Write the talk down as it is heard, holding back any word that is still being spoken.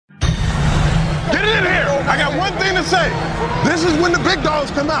I got one thing to say. This is when the big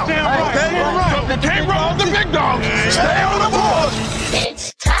dogs come out. Okay? You can't roll with the big dogs. Stay on the board.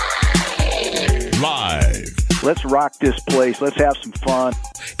 It's time. Live Let's rock this place. Let's have some fun.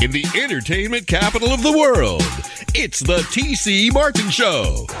 in the entertainment capital of the world, it's the TC Martin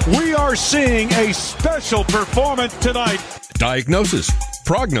Show. We are seeing a special performance tonight. Diagnosis,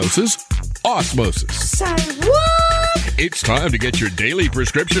 prognosis, osmosis. Say what? It's time to get your daily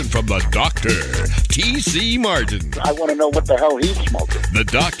prescription from the doctor, TC Martin. I want to know what the hell he's smoking. The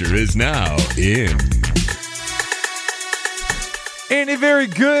doctor is now in. And a very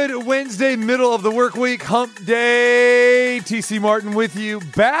good Wednesday, middle of the work week, hump day. TC Martin with you,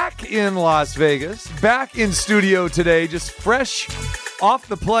 back in Las Vegas, back in studio today, just fresh off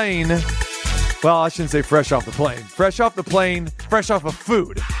the plane. Well, I shouldn't say fresh off the plane. Fresh off the plane, fresh off of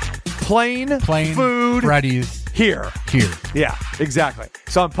food. Plain food. Freddy's. Here. Yeah, exactly.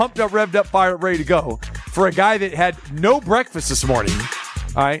 So I'm pumped up, revved up, fired up, ready to go. For a guy that had no breakfast this morning,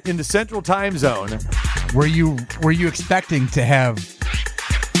 all right, in the central time zone. Were you expecting to have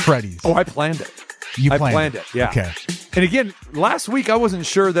Freddy's? Oh, I planned it. You I planned planned it, yeah. Okay. And again, last week I wasn't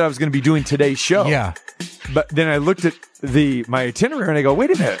sure that I was going to be doing today's show. Yeah. But then I looked at my itinerary and I go,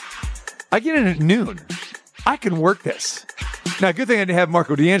 wait a minute. I get in at noon. I can work this. Now, good thing I didn't have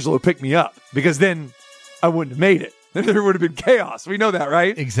Marco D'Angelo pick me up, because then I wouldn't have made it. Then there would have been chaos. We know that,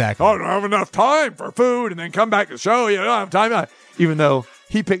 right? Exactly. Oh, I don't have enough time for food and then come back to the show. You don't have time. Even though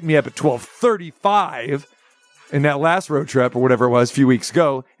he picked me up at 12:35 in that last road trip or whatever it was a few weeks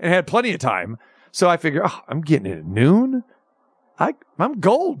ago and had plenty of time. So I figured, I'm getting in at noon. I'm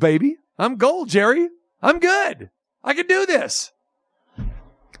gold, baby. I'm gold, Jerry. I'm good. I can do this.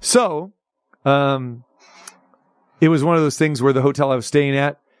 So, it was one of those things where the hotel I was staying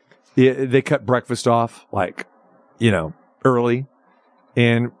at, they cut breakfast off, early.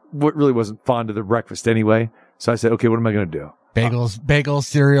 And what really wasn't fond of the breakfast anyway. So I said, okay, what am I going to do? Bagels,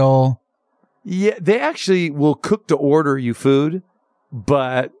 cereal. Yeah, they actually will cook to order you food,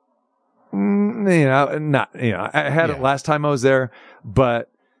 but I had it last time I was there, but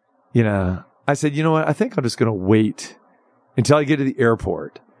I said, you know what? I think I'm just going to wait until I get to the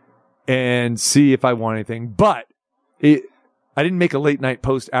airport and see if I want anything. But I didn't make a late night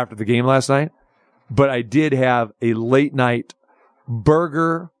post after the game last night, but I did have a late night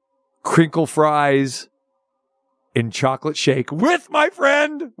burger, crinkle fries, and chocolate shake with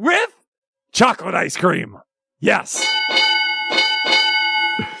chocolate ice cream. Yes.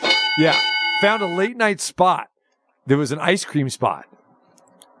 Yeah. Found a late night spot. There was an ice cream spot.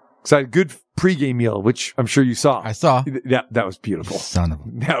 So I had a good pregame meal, which I'm sure you saw. I saw. That was beautiful. Son of a.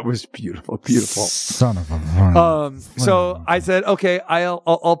 That was beautiful. Beautiful. Son of a. So I said, okay,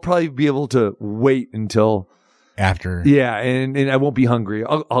 I'll probably be able to wait until after. Yeah. And I won't be hungry.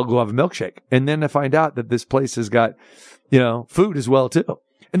 I'll go have a milkshake. And then I find out that this place has got, food as well too.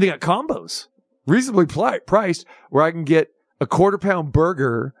 And they got combos, reasonably priced, where I can get a 1/4-pound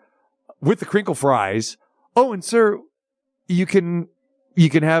burger with the crinkle fries. Oh, and sir, you can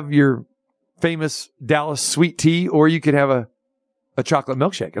have your famous Dallas sweet tea, or you could have a chocolate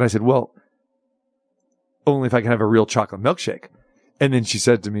milkshake. And I said, well, only if I can have a real chocolate milkshake. And then she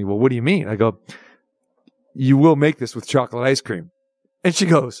said to me, well, what do you mean? I go, you will make this with chocolate ice cream. And she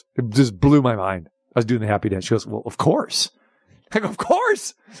goes, it just blew my mind. I was doing the happy dance. She goes, well, of course. I go, of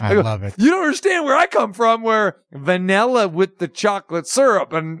course. I love it. You don't understand where I come from, where vanilla with the chocolate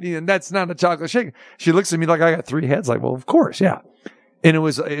syrup, and that's not a chocolate shake. She looks at me like I got 3 heads. Like, well, of course, yeah. And it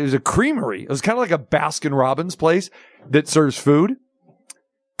was a creamery. It was kind of like a Baskin Robbins place that serves food.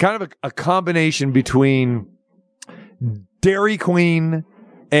 Kind of a combination between Dairy Queen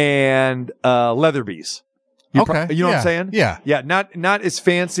and Leatherby's. Okay. You know what I'm saying? Yeah. Yeah. Not as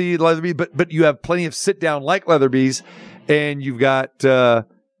fancy Leatherby's, but you have plenty of sit down like Leatherby's, and you've got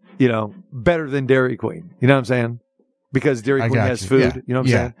better than Dairy Queen. You know what I'm saying? Because Dairy Queen has food. Yeah. You know what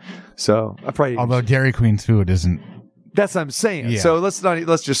I'm saying? So I probably. Although Dairy Queen's food isn't. That's what I'm saying. Yeah. So let's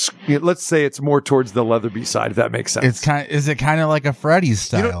say it's more towards the Leatherby side, if that makes sense. Is it kind of like a Freddy's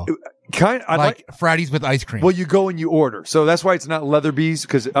style? Like Freddy's with ice cream. Well, you go and you order. So that's why it's not Leatherby's,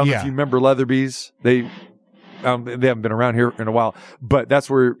 because I don't know if you remember Leatherby's. They haven't been around here in a while, but that's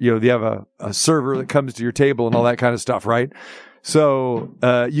where, they have a server that comes to your table and all that kind of stuff, right? So,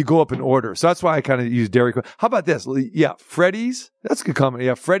 you go up and order. So that's why I kind of use Dairy Queen. How about this? Yeah, Freddy's. That's a good comment.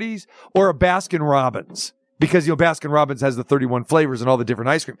 Yeah, Freddy's or a Baskin Robbins. Because, Baskin Robbins has the 31 flavors and all the different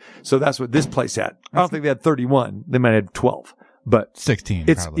ice cream. So that's what this place had. I don't think they had 31. They might have had 12. But 16,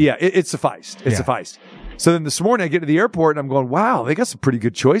 it's probably. Yeah, it sufficed. It sufficed. So then this morning I get to the airport and I'm going, wow, they got some pretty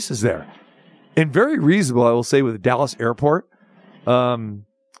good choices there. And very reasonable, I will say, with the Dallas airport. Are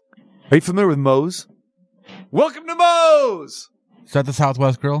you familiar with Moe's? Welcome to Moe's. Is that the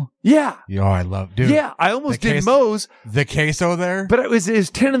Southwest Grill? Yeah. Oh, I love, dude. Yeah, I almost the did queso- Moe's, The queso there? but it was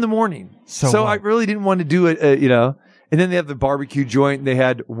 10 in the morning. So I what? really didn't want to do it, And then they have the barbecue joint. And they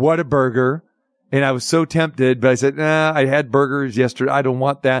had Whataburger. And I was so tempted, but I said, nah, I had burgers yesterday. I don't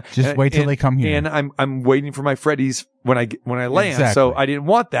want that. Just wait till they come here. And I'm waiting for my Freddy's when I land. Exactly. So I didn't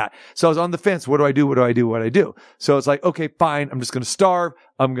want that. So I was on the fence. What do I do? What do I do? What do I do? So it's like, okay, fine. I'm just going to starve.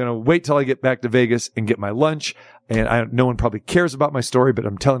 I'm going to wait till I get back to Vegas and get my lunch. And no one probably cares about my story, but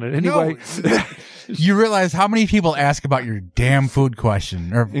I'm telling it anyway. No. You realize how many people ask about your damn food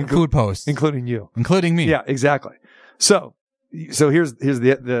question or food post, including you. including me. Yeah, exactly. So here's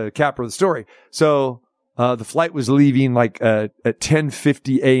the capper of the story. So the flight was leaving like at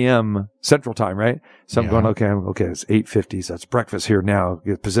 10:50 a.m. Central Time, right? So I'm going, okay, it's 8:50, so it's breakfast here now,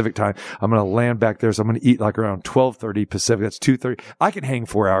 Pacific Time. I'm going to land back there, so I'm going to eat like around 12:30 Pacific. That's 2:30. I can hang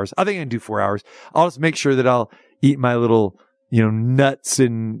 4 hours. I think I can do 4 hours. I'll just make sure that I'll eat my little, nuts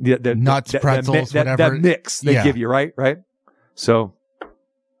and Nuts, pretzels, whatever. That mix they give you, right? Right. So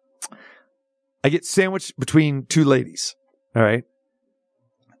I get sandwiched between two ladies. All right.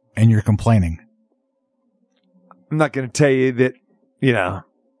 And you're complaining. I'm not going to tell you that,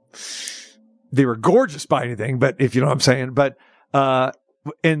 they were gorgeous by anything, but if you know what I'm saying. But,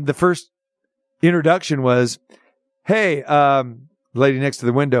 and the first introduction was, hey, lady next to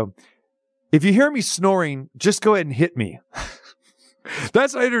the window, if you hear me snoring, just go ahead and hit me.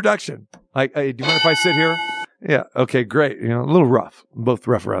 That's my introduction. Like, hey, do you mind if I sit here? Yeah. Okay, great. A little rough. Both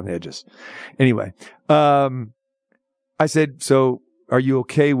rough around the edges. Anyway, I said, so are you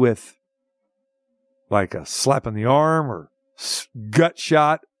okay with like a slap on the arm or gut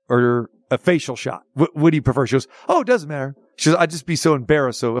shot or a facial shot? What do you prefer? She goes, oh, it doesn't matter. She goes, I'd just be so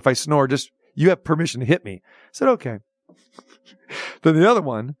embarrassed. So if I snore, you have permission to hit me. I said, okay. Then the other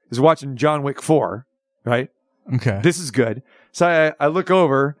one is watching John Wick 4, right? Okay. This is good. So I look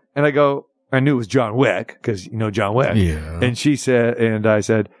over and I go, I knew it was John Wick because John Wick. Yeah. And I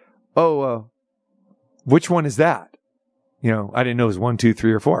said, oh, which one is that? I didn't know it was 1, 2,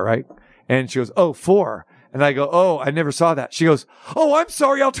 3, or 4, right? And she goes, oh, 4. And I go, oh, I never saw that. She goes, oh, I'm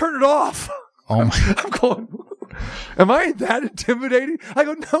sorry. I'll turn it off. Oh my. I'm going, am I that intimidating? I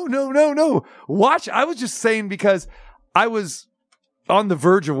go, no. Watch. I was just saying because I was on the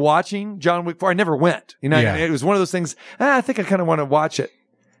verge of watching John Wick 4. I never went. Yeah. It was one of those things. I think I kind of want to watch it.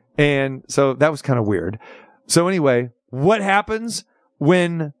 And so that was kind of weird. So anyway, what happens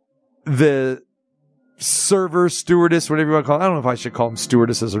when the server, stewardess, whatever you want to call them. I don't know if I should call them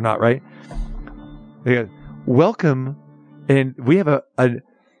stewardesses or not, right? They go, welcome. And we have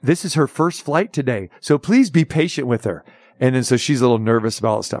this is her first flight today. So please be patient with her. And then so she's a little nervous about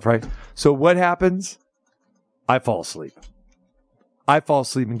all this stuff, right? So what happens? I fall asleep.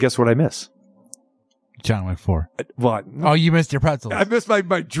 And guess what I miss? John Wick 4. What? Oh, you missed your pretzels. I missed my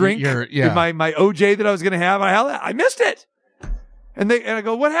drink, yeah. my OJ that I was going to have. I missed it. And I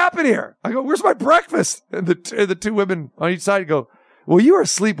go, what happened here? I go, where's my breakfast? And the two women on each side go, well, you were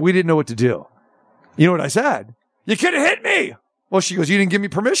asleep. We didn't know what to do. You know what I said? You could have hit me. Well, she goes, you didn't give me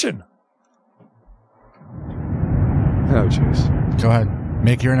permission. Oh, jeez. Go ahead.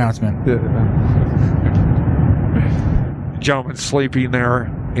 Make your announcement. Gentleman sleeping there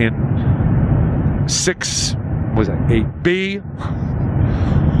in 8B.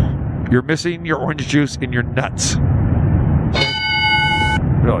 You're missing your orange juice in your nuts.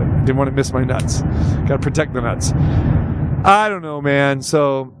 Really, didn't want to miss my nuts. Got to protect the nuts. I don't know, man.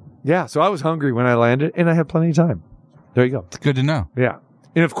 So I was hungry when I landed, and I had plenty of time. There you go. It's good to know. Yeah,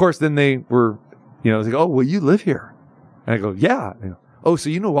 and of course, then they were, like, oh, well, you live here, and I go, yeah. Oh, so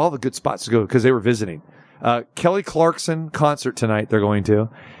you know all the good spots to go because they were visiting. Kelly Clarkson concert tonight. They're going to,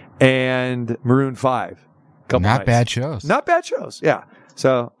 and Maroon 5. Not bad shows. Not bad shows. Yeah.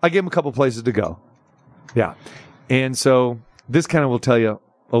 So I gave them a couple places to go. Yeah, and so this kind of will tell you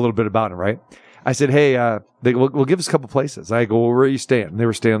a little bit about it, right? I said, hey, we'll give us a couple places. I go, well, where are you staying? And they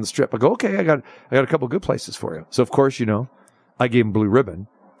were staying on the Strip. I go, okay, I got a couple good places for you. So of course, I gave them Blue Ribbon.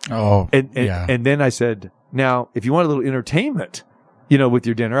 Oh, and then I said, now, if you want a little entertainment, with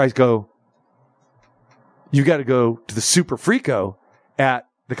your dinner, I go, you got to go to the Super Frico at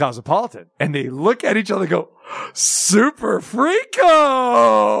the Cosmopolitan. And they look at each other and go, Super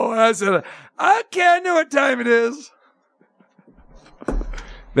Frico! And I said, okay, I know what time it is.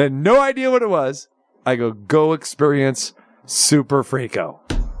 They had no idea what it was. I go experience Super Frico.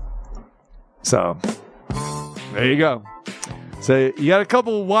 So, there you go. So, you got a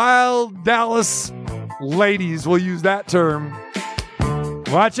couple wild Dallas ladies, we'll use that term.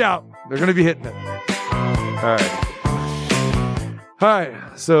 Watch out. They're going to be hitting it. All right. Hi.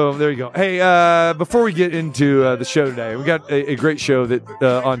 So there you go. Hey, before we get into the show today, we got a great show that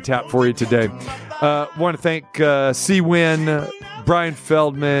on tap for you today. Want to thank C-Win, Brian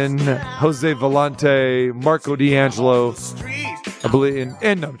Feldman, Jose Vellante, Marco D'Angelo, I believe,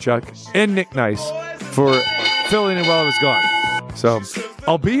 and Numchuck, and Nick Nice for filling in while I was gone. So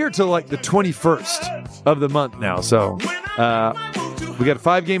I'll be here till like the 21st of the month now. So we got a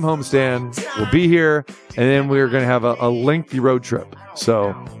 5-game homestand. We'll be here, and then we're going to have a lengthy road trip.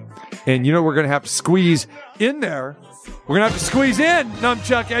 So, and you know, we're going to have to squeeze in there. We're going to have to squeeze in,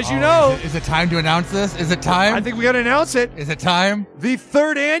 Numchuck, as you know. Is it time to announce this? Is it time? I think we got to announce it. Is it time? The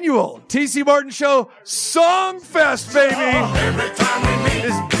 3rd annual TC Martin Show Songfest, baby,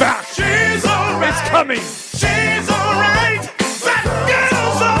 is back. She's all right. It's coming. She's all right. That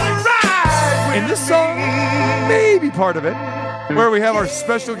girl's all right. And this song may be part of it, where we have our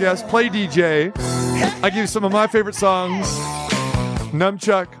special guest, Play DJ. I give you some of my favorite songs,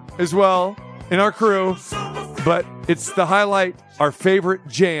 Numchuck as well, and our crew. But it's the highlight, our favorite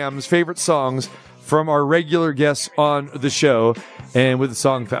jams, favorite songs from our regular guests on the show and with the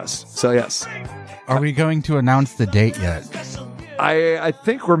Song Fest. So, yes. Are we going to announce the date yet? I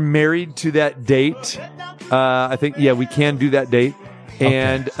think we're married to that date. I think, yeah, we can do that date. Okay.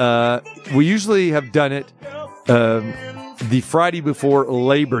 And we usually have done it the Friday before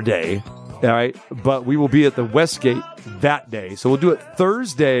Labor Day. All right. But we will be at the Westgate that day. So we'll do it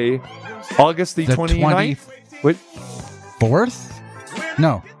Thursday, August the 29th. Wait. 4th?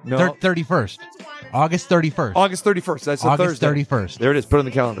 No. No. 31st. August 31st. August 31st. That's a August Thursday. 31st. There it is. Put it on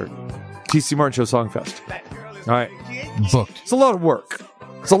the calendar. TC Martin Show Songfest. All right. Booked. It's a lot of work.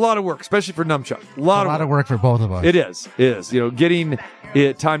 It's a lot of work, especially for Numchuck. A lot of work for both of us. It is. It is. You know, getting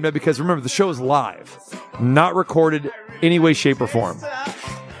it timed up because remember, the show is live, not recorded any way, shape, or form.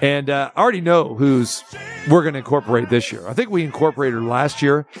 And I already know who's we're going to incorporate this year. I think we incorporated her last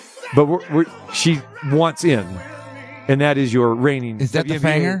year, but she wants in. And that is your reigning Is that the WNBA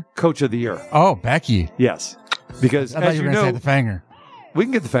Fanger? Coach of the Year. Oh, Becky. Yes. Because I thought as you you were going to know, say the Fanger. we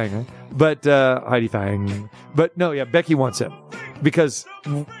can get the Fanger, but Heidi Fang. But no, yeah, Becky wants him because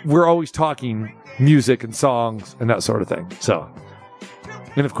we're always talking music and songs and that sort of thing. So,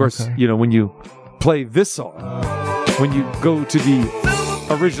 and of course, Okay. you know, when you play this song, when you go to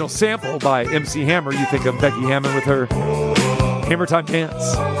the original sample by MC Hammer, you think of Becky Hammond with her Hammer Time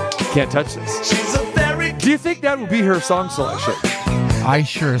Dance. Can't touch this. Do you think that will be her song selection? I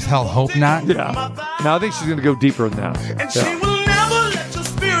sure as hell hope not. Yeah. No, I think she's going to go deeper than that. Yeah.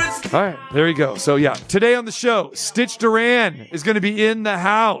 All right, there you go. So, yeah, today on the show, Stitch Duran is going to be in the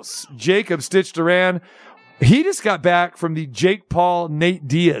house. Jacob Stitch Duran. He just got back from the Jake Paul, Nate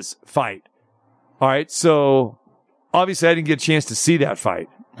Diaz fight. All right, so obviously I didn't get a chance to see that fight.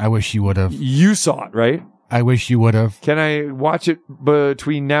 I wish you would have. You saw it, right? I wish you would have. Can I watch it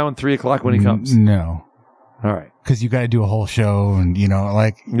between now and 3 o'clock when he comes? No. All right. Because you got to do a whole show and, you know,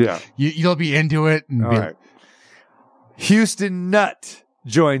 like, Yeah. you'll be into it. And All be, right. Houston Nutt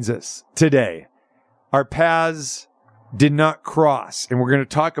joins us today. Our paths did not cross, and we're going to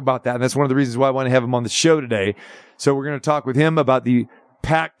talk about that. And that's one of the reasons why I want to have him on the show today. So we're going to talk with him about the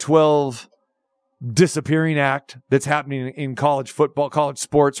Pac-12 disappearing act that's happening in college football, college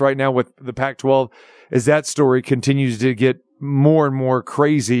sports right now with the Pac-12, as that story continues to get more and more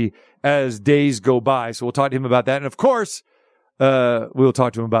crazy as days go by. So we'll talk to him about that. And of course, we'll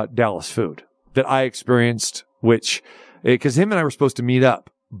talk to him about Dallas food that I experienced, which, because him and I were supposed to meet up,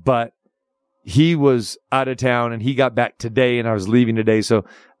 but he was out of town and he got back today and I was leaving today. So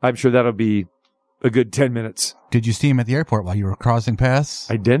I'm sure that'll be a good 10 minutes. Did you see him at the airport while you were crossing paths?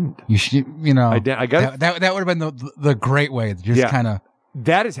 I didn't. You know, I did. I got that would have been the great way to just kind of.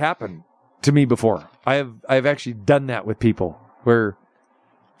 That has happened to me before. I've actually done that with people where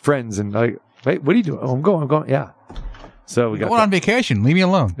friends and like, wait, what are you doing? Oh, I'm going. Yeah. So we got going on vacation. Leave me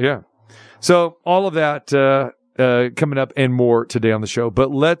alone. Yeah. So all of that coming up and more today on the show. But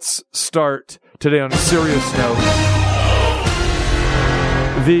let's start today on a serious note.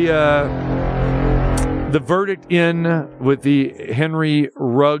 The verdict in with the Henry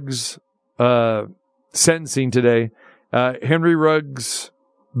Ruggs sentencing today. Henry Ruggs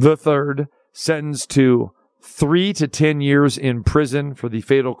III sentenced to 3 to 10 years in prison for the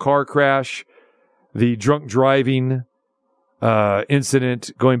fatal car crash, the drunk driving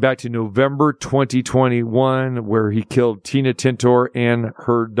incident going back to November 2021, where he killed Tina Tintor and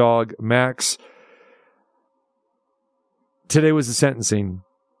her dog Max. Today was the sentencing,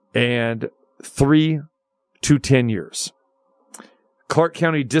 and 3 to 10 years. Clark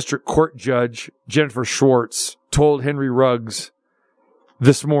County District Court Judge Jennifer Schwartz told Henry Ruggs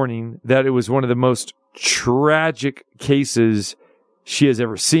this morning that it was one of the most tragic cases she has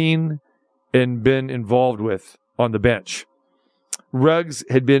ever seen and been involved with on the bench. Ruggs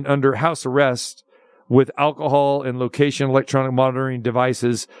had been under house arrest with alcohol and location electronic monitoring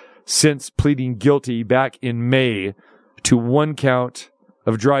devices since pleading guilty back in May to one count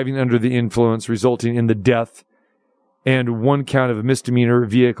of driving under the influence, resulting in the death, and one count of misdemeanor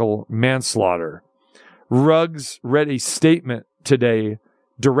vehicle manslaughter. Ruggs read a statement today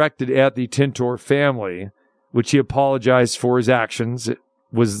directed at the Tintor family, which he apologized for his actions. It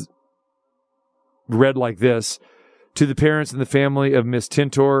was read like this: "To the parents and the family of Miss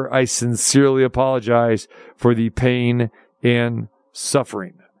Tintor, I sincerely apologize for the pain and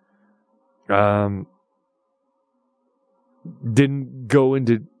suffering." Didn't go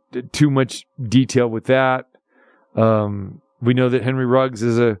into too much detail with that. We know that Henry Ruggs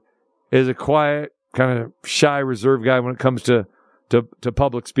is a quiet, kind of shy, reserved guy when it comes to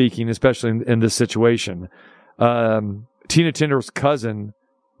public speaking, especially in this situation. Tina Tintor's cousin,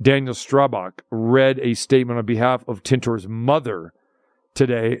 Daniel Strabach, read a statement on behalf of Tintor's mother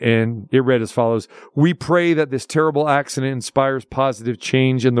today, and it read as follows: "We pray that this terrible accident inspires positive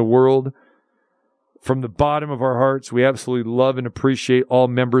change in the world. From the bottom of our hearts, we absolutely love and appreciate all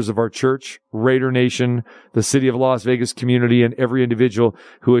members of our church, Raider Nation, the City of Las Vegas community, and every individual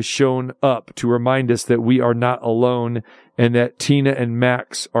who has shown up to remind us that we are not alone and that Tina and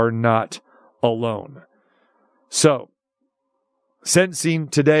Max are not alone." So, sentencing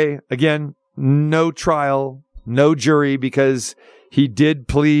today, again, no trial, no jury, because he did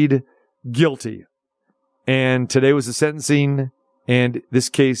plead guilty. And today was the sentencing, and this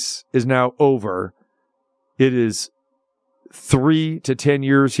case is now over. It is 3 to 10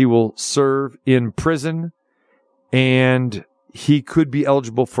 years he will serve in prison, and he could be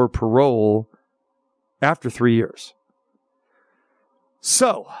eligible for parole after 3 years.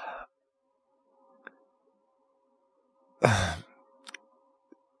 So,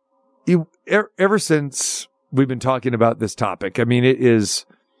 ever since we've been talking about this topic, I mean, it is,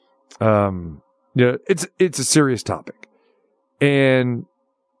 it's a serious topic, and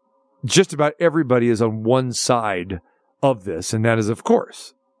just about everybody is on one side of this, and that is, of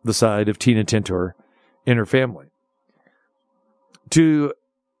course, the side of Tina Tintor and her family. To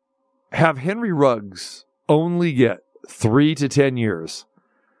have Henry Ruggs only get 3 to 10 years,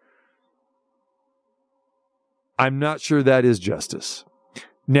 I'm not sure that is justice.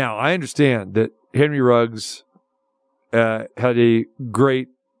 Now, I understand that Henry Ruggs had a great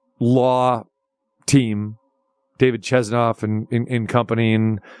law team, David Chesnoff and company,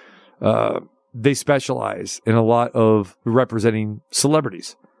 and they specialize in a lot of representing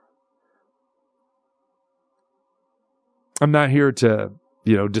celebrities. I'm not here to,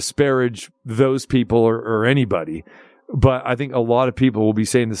 disparage those people or anybody, but I think a lot of people will be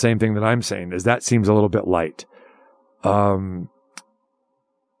saying the same thing that I'm saying, is that seems a little bit light. I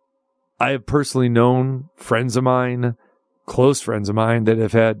have personally known friends of mine, close friends of mine, that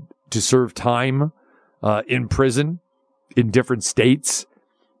have had to serve time in prison in different states.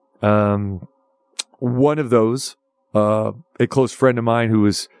 One of those, a close friend of mine who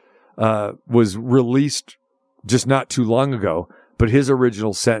was released just not too long ago, but his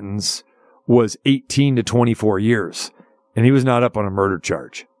original sentence was 18 to 24 years, and he was not up on a murder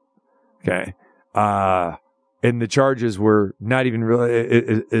charge. Okay. And the charges were not even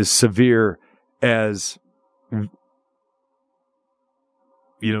really as severe as,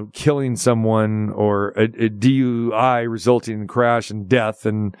 killing someone, or a DUI resulting in crash and death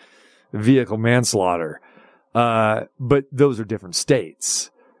and vehicle manslaughter. But those are different states.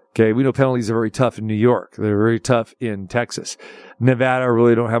 Okay. We know penalties are very tough in New York. They're very tough in Texas. Nevada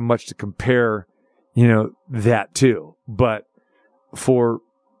really don't have much to compare, that to. But for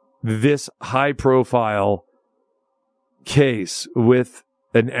this high profile case with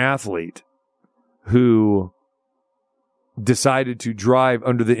an athlete who decided to drive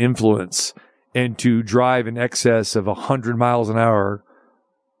under the influence and to drive in excess of 100 miles an hour,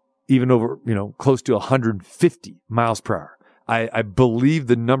 even over, close to 150 miles per hour. I believe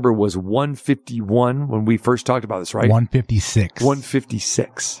the number was 151 when we first talked about this, right? 156.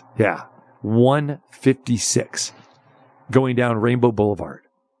 156. Yeah. 156 going down Rainbow Boulevard.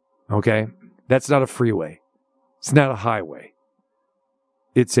 Okay. That's not a freeway. It's not a highway.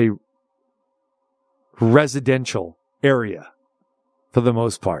 It's a residential area for the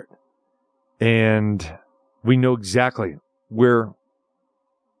most part. And we know exactly where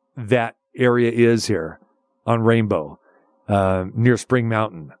that area is here on Rainbow, near Spring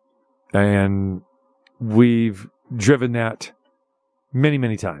Mountain. And we've driven that many,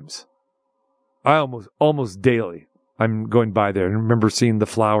 many times. I almost daily, I'm going by there, and remember seeing the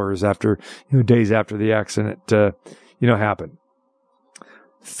flowers after, days after the accident, happened.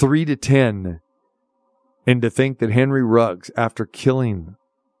 3 to 10. And to think that Henry Ruggs, after killing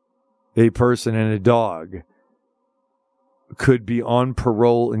a person and a dog, could be on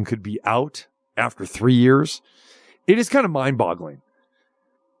parole and could be out after 3 years, it is kind of mind-boggling.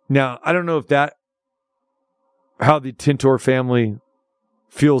 Now, I don't know if how the Tintor family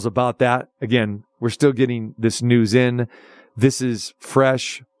feels about that. Again, we're still getting this news in. This is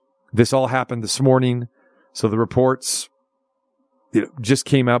fresh. This all happened this morning. So the reports just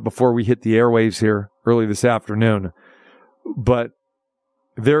came out before we hit the airwaves here early this afternoon. But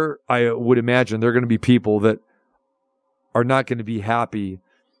I would imagine there are going to be people that are not going to be happy,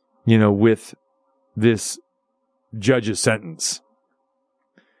 with this judge's sentence.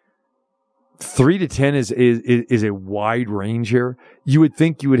 3 to 10 is a wide range here. You would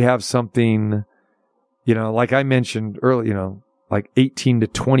think you would have something, like I mentioned earlier, like 18 to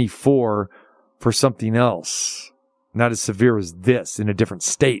 24 for something else. Not as severe as this in a different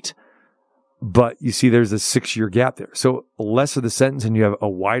state. But you see there's a 6-year gap there. So less of the sentence and you have a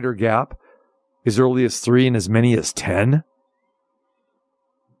wider gap, as early as 3 and as many as 10.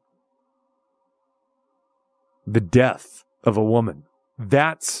 The death of a woman.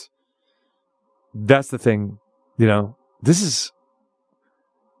 That's the thing, this is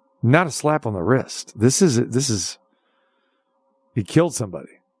not a slap on the wrist. This is he killed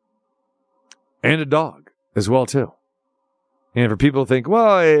somebody and a dog as well too. And for people to think,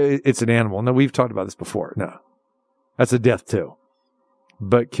 well, it's an animal. No, we've talked about this before. No, that's a death too.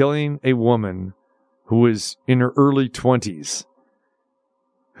 But killing a woman who was in her early 20s,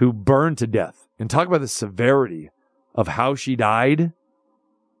 who burned to death, and talk about the severity of how she died.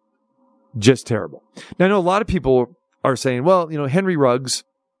 Just terrible. Now, I know a lot of people are saying, well, Henry Ruggs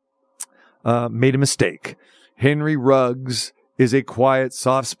made a mistake. Henry Ruggs is a quiet,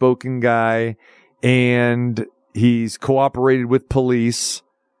 soft-spoken guy, and he's cooperated with police.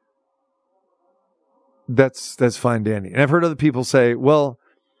 That's fine, Danny. And I've heard other people say, well,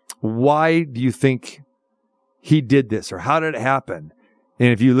 why do you think he did this, or how did it happen?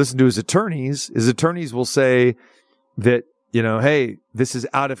 And if you listen to his attorneys will say that, hey, this is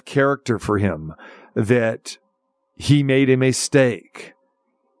out of character for him, that he made a mistake.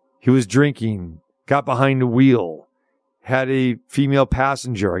 He was drinking, got behind the wheel, had a female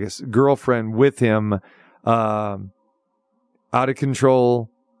passenger, I guess, girlfriend with him, out of control,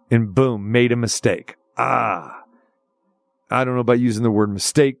 and boom, made a mistake. I don't know about using the word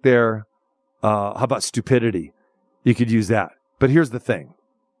mistake there. How about stupidity? You could use that. But here's the thing.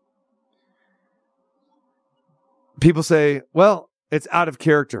 People say, well, it's out of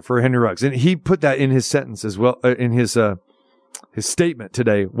character for Henry Ruggs. And he put that in his sentence as well, in his statement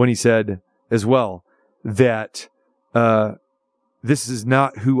today when he said as well that this is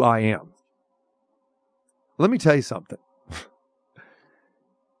not who I am. Let me tell you something.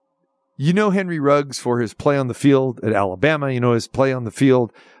 Henry Ruggs for his play on the field at Alabama. His play on the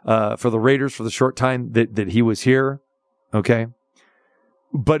field for the Raiders for the short time that he was here. Okay.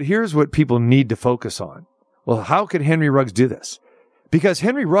 But here's what people need to focus on. Well, how could Henry Ruggs do this? Because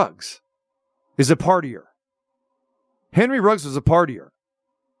Henry Ruggs is a partier. Henry Ruggs was a partier.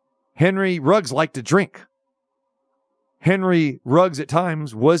 Henry Ruggs liked to drink. Henry Ruggs at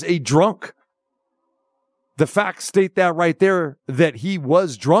times was a drunk. The facts state that right there, that he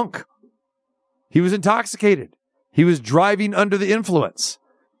was drunk. He was intoxicated. He was driving under the influence.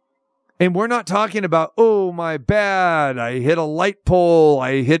 And we're not talking about, oh, my bad, I hit a light pole,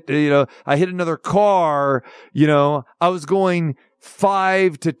 I hit another car, I was going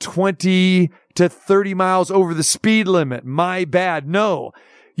 5 to 20 to 30 miles over the speed limit. My bad. No,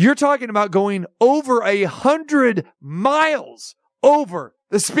 you're talking about going over 100 miles over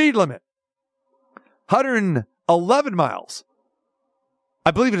the speed limit. 111 miles. I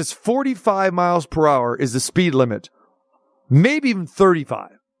believe it is 45 miles per hour is the speed limit. Maybe even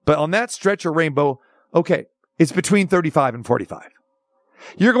 35. But on that stretch of Rainbow, okay, it's between 35 and 45.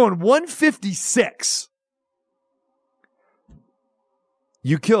 You're going 156.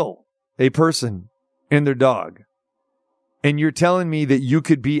 You kill a person and their dog, and you're telling me that you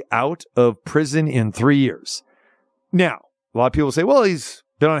could be out of prison in 3 years. Now, a lot of people say, well, he's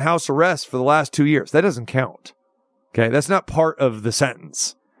been on house arrest for the last 2 years. That doesn't count. Okay, that's not part of the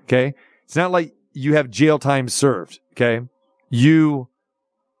sentence. Okay, it's not like you have jail time served. Okay, you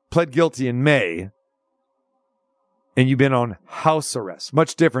pled guilty in May, and you've been on house arrest.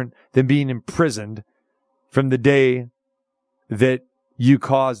 Much different than being imprisoned from the day that you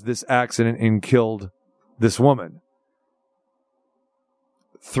caused this accident and killed this woman.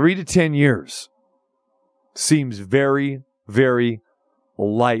 3 to 10 years seems very, very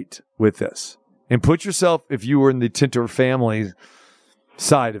light with this. And put yourself, if you were in the Tintor family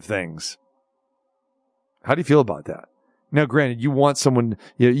side of things. How do you feel about that? Now, granted, you want someone,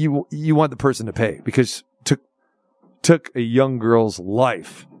 you want the person to pay because took a young girl's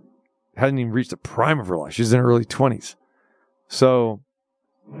life. Hadn't even reached the prime of her life. She's in her early 20s. So,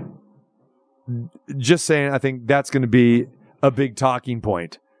 just saying, I think that's going to be a big talking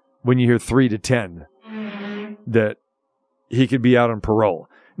point when you hear 3 to 10 that he could be out on parole.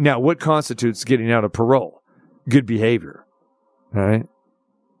 Now, what constitutes getting out of parole? Good behavior. All right?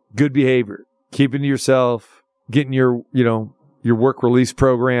 Good behavior. Keeping to yourself, getting your work release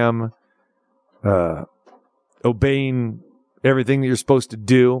program, obeying everything that you're supposed to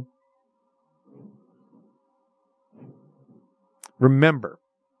do. Remember,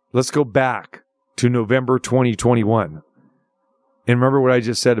 let's go back to November 2021. And remember what I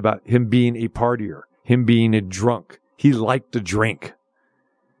just said about him being a partier, him being a drunk. He liked to drink.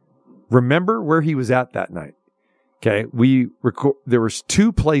 Remember where he was at that night. Okay, there was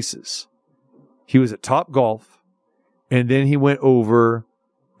 2 places. He was at Top Golf, and then he went over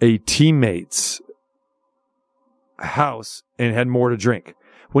a teammate's house and had more to drink.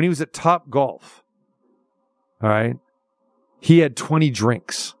 When he was at Top Golf, all right, he had 20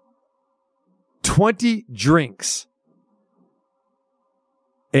 drinks. 20 drinks.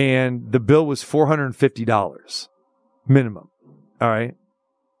 And the bill was $450 minimum. All right.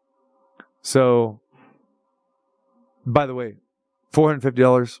 So, by the way,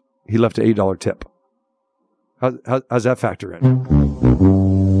 $450, he left an $8 tip. How's that factor in?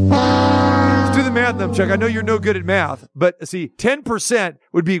 Let's do the math, Chuck. I know you're no good at math, but see, 10%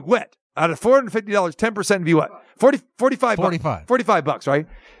 would be what? Out of $450, 10% would be what? 45 bucks, right?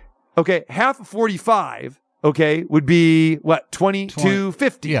 Okay, half of 45, okay, would be what?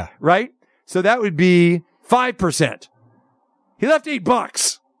 22.50, yeah, right? So that would be 5%. He left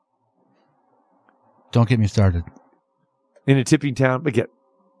 $8. Don't get me started. In a tipping town, but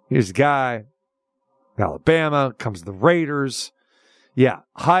here's a guy, Alabama, comes to the Raiders. Yeah,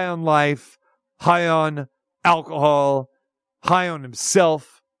 high on life, high on alcohol, high on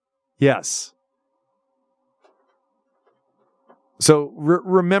himself. Yes. So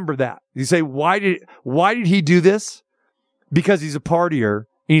remember that. You say, why did he do this? Because he's a partier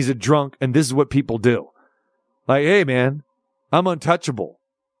and he's a drunk, and this is what people do. Like, hey man, I'm untouchable.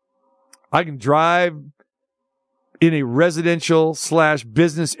 I can drive in a residential /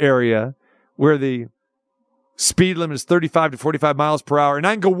 business area where the speed limit is 35 to 45 miles per hour, and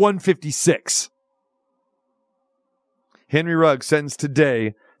I can go 156. Henry Ruggs sentenced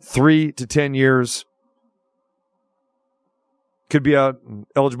today, 3 to 10 years. Could be out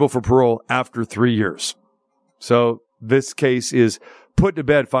eligible for parole after 3 years. So this case is put to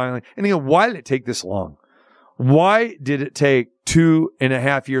bed finally. And again, why did it take this long? Why did it take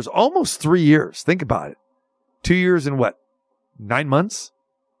 2.5 years, almost 3 years? Think about it. 2 years and what? 9 months?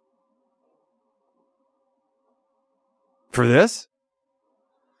 For this?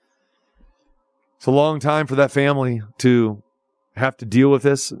 It's a long time for that family to have to deal with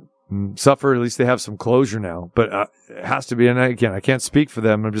this and suffer. At least they have some closure now. But it has to be, and again, I can't speak for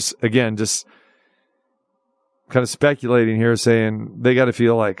them. I'm just kind of speculating here, saying they got to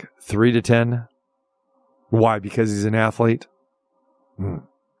feel like 3 to 10. Why? Because he's an athlete?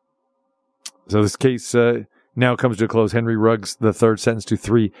 So this case now comes to a close. Henry Ruggs III sentenced to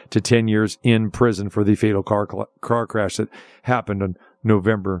 3 to 10 years in prison for the fatal car crash that happened in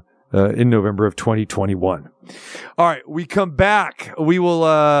November of 2021. All right, we come back. We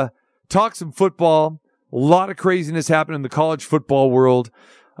will talk some football. A lot of craziness happened in the college football world.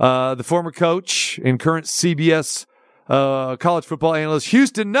 The former coach and current CBS college football analyst,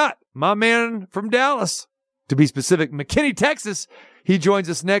 Houston Nutt, my man from Dallas, to be specific, McKinney, Texas. He joins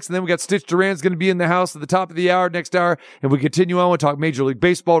us next, and then we got Stitch Duran's going to be in the house at the top of the hour, next hour, and we continue on. We'll talk Major League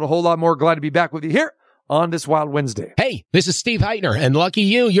Baseball and a whole lot more. Glad to be back with you here on this Wild Wednesday. Hey, this is Steve Heitner, and lucky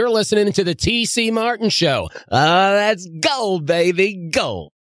you're listening to the T.C. Martin Show. Let's go, baby,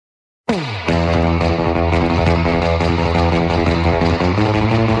 go.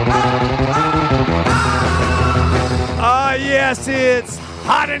 Yes, it's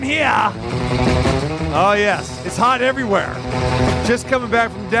hot in here. Oh, yes, it's hot everywhere. Just coming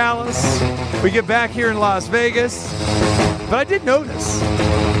back from Dallas. We get back here in Las Vegas. But I did notice,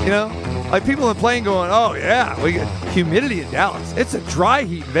 like people in the plane going, oh, yeah, we get humidity in Dallas. It's a dry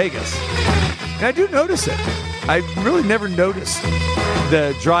heat in Vegas. And I do notice it. I really never noticed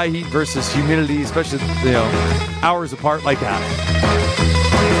the dry heat versus humidity, especially, hours apart like that.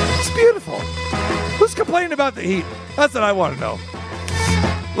 It's beautiful. Who's complaining about the heat? That's what I want to know.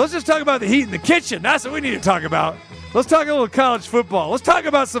 Let's just talk about the heat in the kitchen. That's what we need to talk about. Let's talk a little college football. Let's talk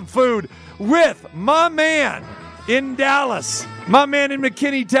about some food with my man in Dallas, My man in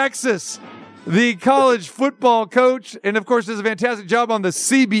McKinney, Texas, the college football coach, and of course does a fantastic job on the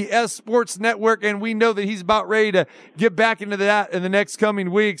CBS Sports Network, and we know that he's about ready to get back into that in the next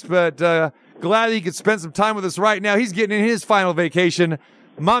coming weeks, but glad he could spend some time with us right now. He's getting in his final vacation.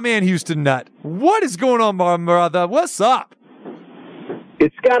 My man, Houston Nutt. What is going on, my brother? What's up?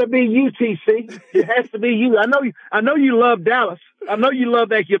 It's got to be you, TC. It has to be you. I know you love Dallas. I know you love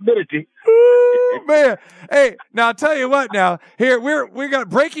that humidity. Ooh, man. Hey, now I'll tell you what now. Here, we got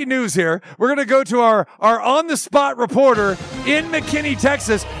breaking news here. We're going to go to our on-the-spot reporter in McKinney,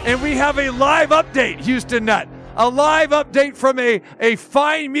 Texas, and we have a live update, Houston Nutt. A live update from a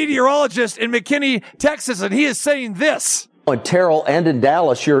fine meteorologist in McKinney, Texas, and he is saying this. In Terrell and in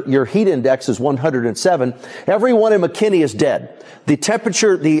Dallas, your heat index is 107. Everyone in McKinney is dead. The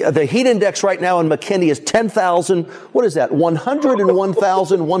temperature, the heat index right now in McKinney is 10,000. What is that?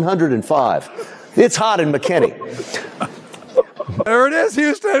 101,105. It's hot in McKinney. There it is,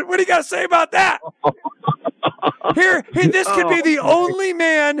 Houston. What do you got to say about that? Here, this could be the only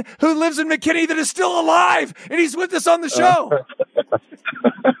man who lives in McKinney that is still alive, and he's with us on the show.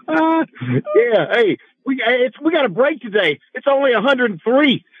 Yeah, hey, we got a break today. It's only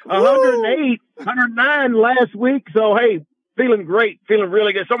 103, 108, 109 last week. So, hey, feeling great, feeling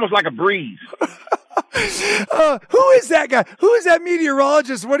really good. It's almost like a breeze. Who is that guy? Who is that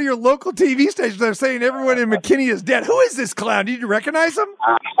meteorologist? One of your local TV stations are saying everyone in McKinney is dead. Who is this clown? Did you recognize him?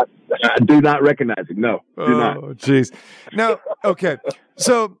 I do not recognize him. No, do not. Oh, jeez. No, okay.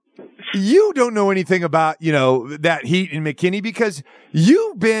 So you don't know anything about, that heat in McKinney because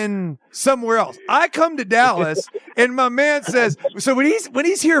you've been somewhere else. I come to Dallas and my man says, so when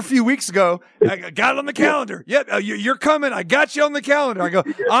he's here a few weeks ago, I got it on the calendar. Yeah, you're coming. I got you on the calendar. I go,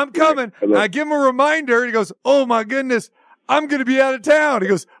 I'm coming. I give him a reminder and he goes, oh my goodness, I'm going to be out of town. He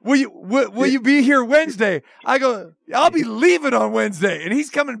goes, will you be here Wednesday? I go, I'll be leaving on Wednesday. And he's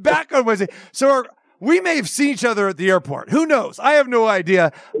coming back on Wednesday. So we may have seen each other at the airport. Who knows? I have no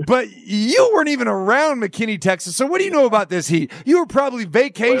idea. But you weren't even around McKinney, Texas. So what do you know about this heat? You were probably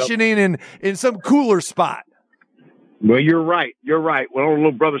vacationing in some cooler spot. Well, you're right. You're right. Went on a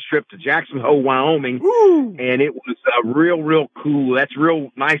little brother's trip to Jackson Hole, Wyoming, and it was real cool. That's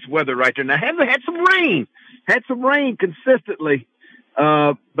real nice weather right there. Now, had some rain. Had some rain consistently.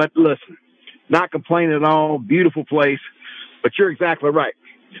 But listen, not complaining at all. Beautiful place. But you're exactly right.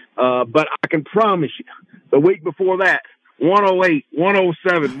 But I can promise you, the week before that, 108,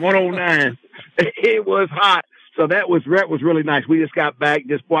 107, 109, it was hot. So that was really nice. We just got back.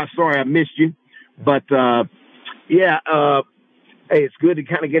 Boy, sorry I missed you. But, hey, it's good to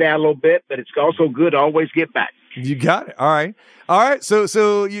kind of get out a little bit, but it's also good to always get back. You got it. All right.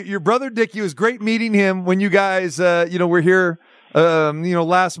 So your brother Dickie, it was great meeting him when you guys, were here,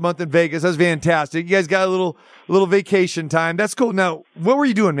 last month in Vegas. That was fantastic. You guys got a little vacation time. That's cool. Now, what were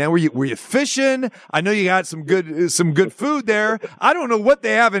you doing, man? Were you fishing? I know you got some good food there. I don't know what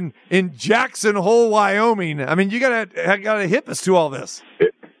they have in Jackson Hole, Wyoming. I mean, you gotta hip us to all this.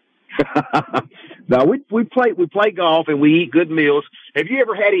 No, we play golf and we eat good meals. Have you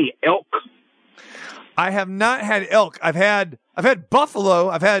ever had any elk? I have not had elk. I've had buffalo.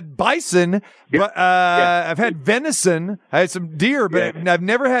 I've had bison. But I've had venison. I had some deer, but I've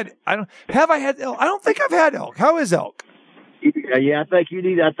never had. Have I had elk? I don't think I've had elk. How is elk? Yeah, I think you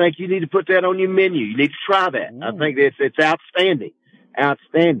need to put that on your menu. You need to try that. Ooh. I think it's outstanding, and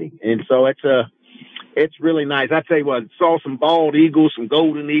so it's really nice. I tell you what, saw some bald eagles, some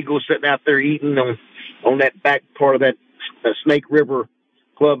golden eagles sitting out there eating on that back part of that Snake River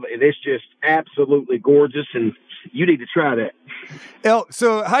Club, and it's just absolutely gorgeous, and you need to try that. Elk.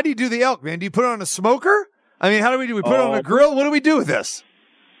 So how do you do the elk, man? Do you put it on a smoker? I mean, how do we do? We put it on a grill? What do we do with this?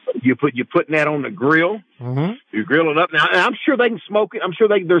 You're putting that on the grill. Mm-hmm. You grill it up. Now, I'm sure they can smoke it. I'm sure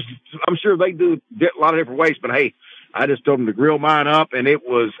they do a lot of different ways, but hey, I just told them to grill mine up, and it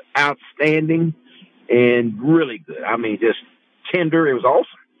was outstanding and really good. I mean, just tender. It was awesome.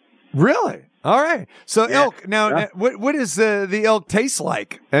 Really? All right. So elk. Now, what does the elk taste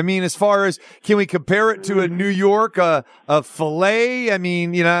like? I mean, as far as, can we compare it to a New York, a filet? I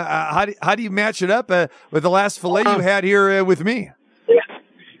mean, how do you match it up with the last filet you had here with me? Yeah,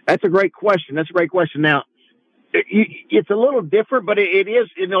 that's a great question. Now, it's a little different, but it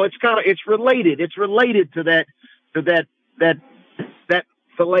is, it's related. It's related to that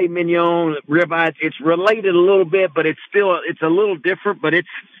filet mignon, ribeye. It's related a little bit, but it's a little different, but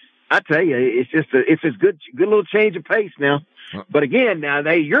I tell you, it's a good little change of pace now. But again,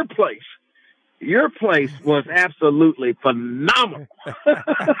 your place was absolutely phenomenal.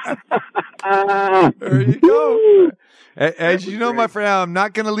 There you go. As you know, my friend, I'm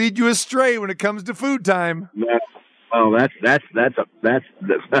not going to lead you astray when it comes to food time. Oh, that's I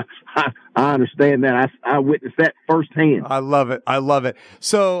understand that. I witnessed that firsthand. I love it. I love it.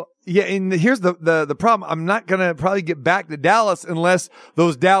 So yeah, and here's the problem. I'm not gonna probably get back to Dallas unless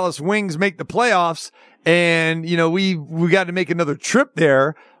those Dallas Wings make the playoffs, and we got to make another trip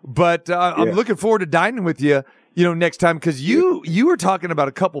there. But I'm looking forward to dining with you. Next time, because you were talking about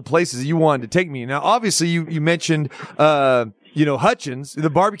a couple places you wanted to take me. Now, obviously, you mentioned Hutchins, the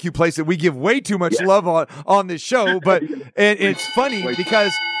barbecue place that we give way too much love on this show. But and it's funny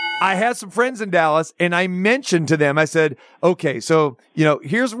because I had some friends in Dallas, and I mentioned to them, I said, okay, so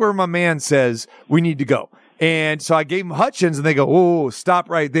here's where my man says we need to go, and so I gave them Hutchins, and they go, oh, stop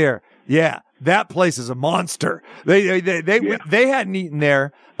right there, yeah. That place is a monster. They hadn't eaten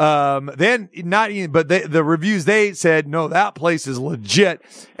there. Then not eaten, but the reviews, they said, no, that place is legit.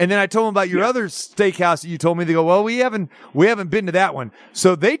 And then I told them about your other steakhouse that you told me. They go, well, we haven't been to that one.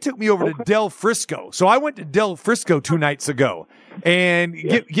 So they took me over to Del Frisco. So I went to Del Frisco 2 nights ago. And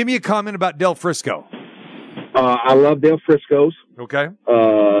give me a comment about Del Frisco. I love Del Frisco's. Okay.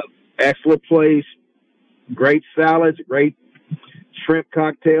 Excellent place. Great salads, great shrimp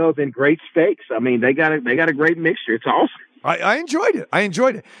cocktails, and great steaks. I mean, they got a great mixture. It's awesome. I enjoyed it.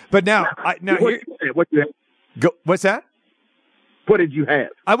 But now what's that? What did you have?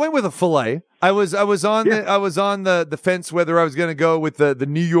 I went with a filet. I was on the fence whether I was going to go with the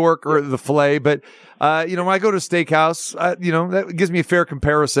New York or the filet. But when I go to a steakhouse, that gives me a fair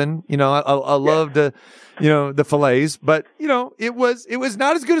comparison. I love the fillets, but it was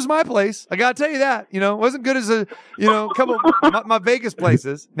not as good as my place. I got to tell you that. It wasn't good as a couple of my Vegas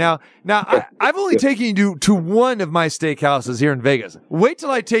places. Now I've only taken you to one of my steakhouses here in Vegas. Wait till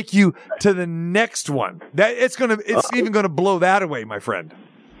I take you to the next one. It's even gonna blow that away, my friend.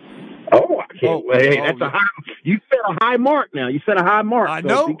 Oh, I can't wait. You set a high mark now. You set a high mark. I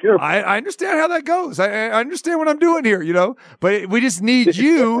know. Be careful. I understand how that goes. I understand what I'm doing here, but we just need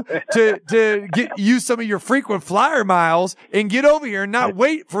you to use some of your frequent flyer miles and get over here and not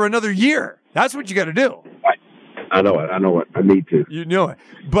wait for another year. That's what you got to do. I know it. I need to. You know it.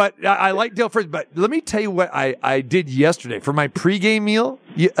 But I like Del Frisco. But let me tell you what I did yesterday for my pregame meal,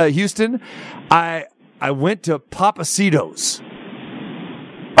 Houston. I went to Pappasito's.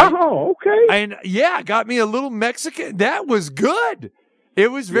 Oh, okay. And got me a little Mexican. That was good.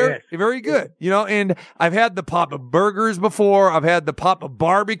 It was very, very good. And I've had the Papa Burgers before. I've had the Papa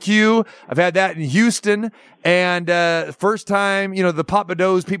Barbecue. I've had that in Houston. And first time, the Papa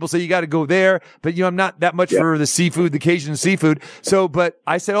Do's, people say you got to go there. But, I'm not that much for the seafood, the Cajun seafood. So, but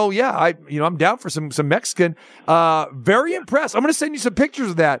I said, oh, yeah, I'm down for some Mexican. Very impressed. I'm going to send you some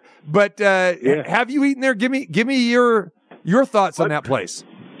pictures of that. But have you eaten there? Give me your thoughts on that place.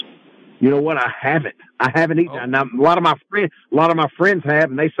 You know what? I haven't eaten. Oh. Now, a lot of my friends have,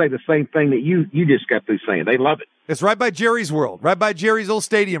 and they say the same thing that you just got through saying. They love it. It's right by Jerry's World, right by Jerry's old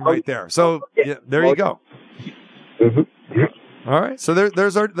stadium, right there. So there you go. Mm-hmm. All right. So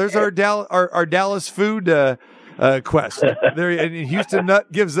there's our Dallas food quest. There, and Houston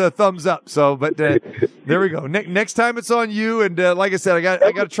Nut gives a thumbs up. So, but there we go. Next time it's on you. And like I said,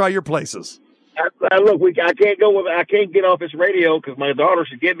 I got to try your places. Look, I can't get off this radio because my daughter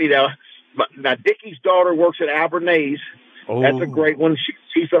should get me there. Now, Dickie's daughter works at Albernays. Oh. That's a great one.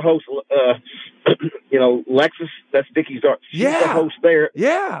 She's a host. Lexus, that's Dickie's daughter. She's a host there.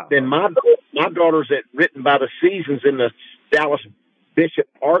 Yeah. Then my daughter's at Written by the Seasons in the Dallas Bishop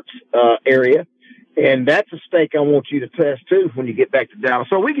Arts area, and that's a steak I want you to test too when you get back to Dallas.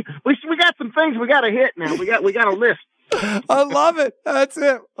 So we got some things we got to hit now. We got a list. I love it. That's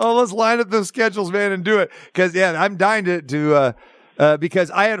it. Oh, let's line up those schedules, man, and do it. Because I'm dying to because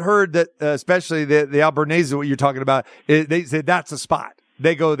I had heard that especially the Albernays, what you're talking about, they said that's a spot.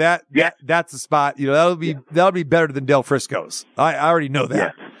 They go that's a spot. That'll be better than Del Frisco's. I already know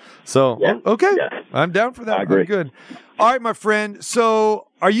that. Yeah. So okay, I'm down for that. I agree. I'm good. All right, my friend. So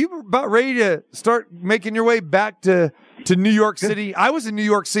are you about ready to start making your way back to New York City? I was in New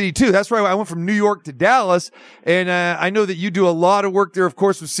York City too. That's right. I went from New York to Dallas, and I know that you do a lot of work there, of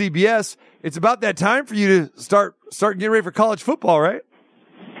course, with CBS. It's about that time for you to start getting ready for college football, right?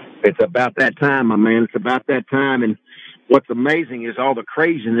 It's about that time, my man. It's about that time, and what's amazing is all the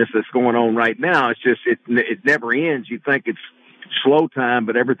craziness that's going on right now. It's just it never ends. You think it's slow time,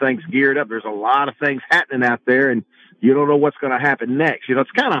 but everything's geared up. There's a lot of things happening out there, and you don't know what's going to happen next.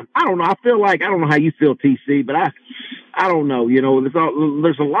 It's kind of, I don't know. I don't know how you feel, TC, but I don't know.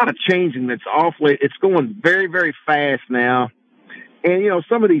 There's a lot of changing that's it's going very, very fast now. And,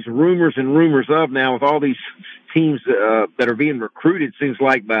 some of these rumors of now with all these teams that are being recruited, seems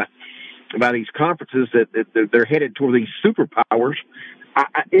like by these conferences that they're headed toward these superpowers.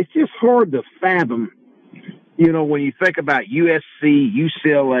 It's just hard to fathom when you think about USC,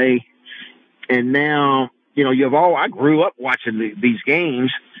 UCLA, and now, I grew up watching these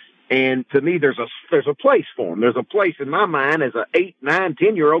games, and to me, there's a place for them. There's a place in my mind as a 8, 9,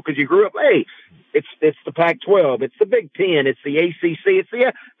 10-year-old, because you grew up, hey, it's the Pac-12, it's the Big Ten, it's the ACC, it's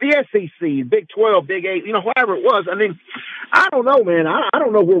the SEC, Big 12, Big 8, whatever it was. I mean, I don't know, man. I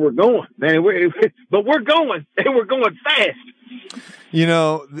don't know where we're going, man. But we're going, and we're going fast.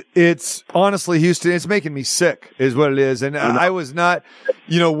 It's honestly, Houston, it's making me sick is what it is. And I was not,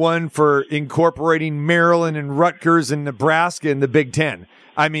 one for incorporating Maryland and Rutgers and Nebraska in the Big Ten.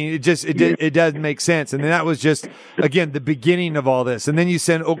 I mean, it doesn't make sense. And then that was just, again, the beginning of all this. And then you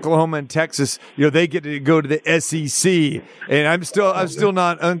send Oklahoma and Texas, they get to go to the SEC. And I was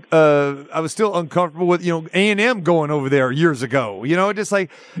still uncomfortable with, A&M going over there years ago. Just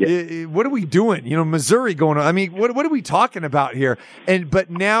like, what are we doing? Missouri going on. I mean, what are we talking about here? But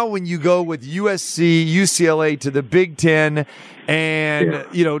now when you go with USC, UCLA to the Big Ten and,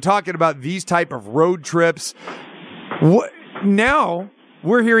 talking about these type of road trips, now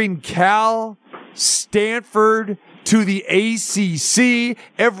we're hearing Cal, Stanford to the ACC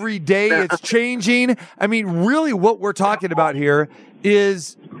every day. It's changing. I mean, really what we're talking about here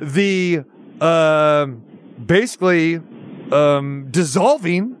is the basically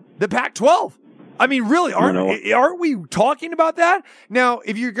dissolving the Pac-12. I mean, really, aren't we talking about that? Now,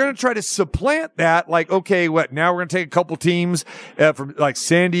 if you're going to try to supplant that, like, okay, now we're going to take a couple teams from like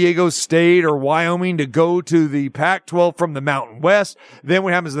San Diego State or Wyoming to go to the Pac-12 from the Mountain West. Then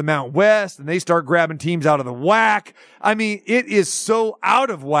what happens to the Mountain West? And they start grabbing teams out of the WAC. I mean, it is so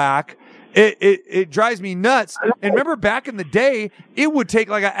out of whack. It drives me nuts. And remember back in the day, it would take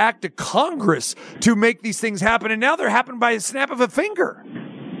like an act of Congress to make these things happen. And now they're happening by a snap of a finger.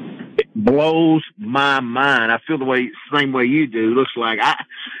 It blows my mind. I feel same way you do. Looks like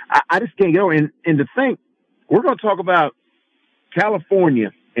I just can't go. And to think, we're going to talk about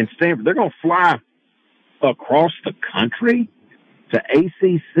California and Stanford. They're going to fly across the country to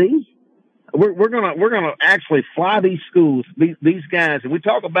ACC. We're gonna actually fly these schools, these guys, and we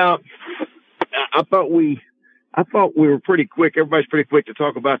talk about. I thought we were pretty quick. Everybody's pretty quick to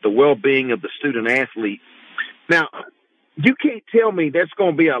talk about the well-being of the student athlete. Now, you can't tell me there's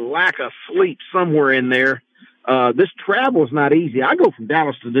going to be a lack of sleep somewhere in there. This travel is not easy. I go from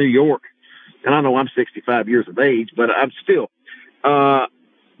Dallas to New York, and I know I'm 65 years of age, but I'm still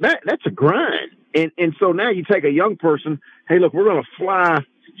that's a grind. And so now you take a young person. Hey, look, we're going to fly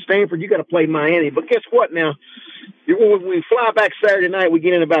Stanford. You got to play Miami, but guess what? Now, when we fly back Saturday night, we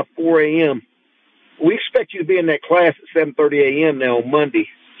get in about 4 a.m. We expect you to be in that class at 7:30 a.m. now on Monday.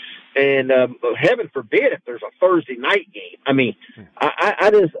 And heaven forbid if there's a Thursday night game. I mean,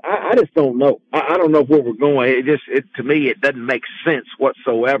 I just don't know. I don't know where we're going. To me, it doesn't make sense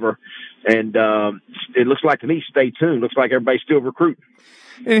whatsoever. And it looks like to me, stay tuned. Looks like everybody's still recruiting.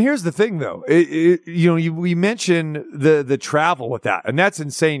 And here's the thing, though. We mentioned the travel with that, and that's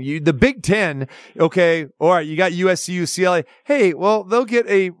insane. The Big Ten, okay, all right, you got USC, UCLA. Hey, well, they'll get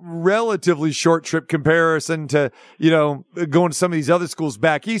a relatively short trip comparison to, going to some of these other schools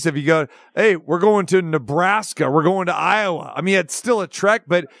back east. If you go, hey, we're going to Nebraska, we're going to Iowa. I mean, it's still a trek,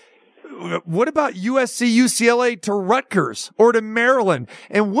 but what about USC, UCLA to Rutgers or to Maryland?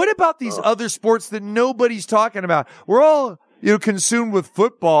 And what about these other sports that nobody's talking about? We're all consumed with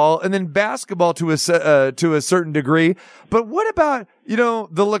football and then basketball to a certain degree. But what about,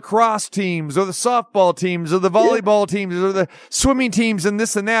 the lacrosse teams or the softball teams or the volleyball teams or the swimming teams and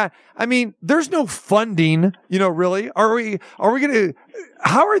this and that? I mean, there's no funding, really. Are we going to,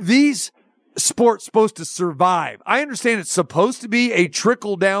 how are these sports supposed to survive? I understand it's supposed to be a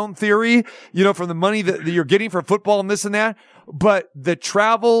trickle down theory, from the money that you're getting for football and this and that. But the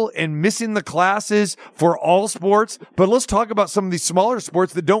travel and missing the classes for all sports. But let's talk about some of these smaller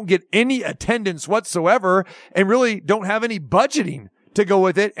sports that don't get any attendance whatsoever and really don't have any budgeting to go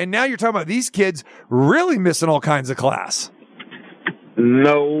with it. And now you're talking about these kids really missing all kinds of class.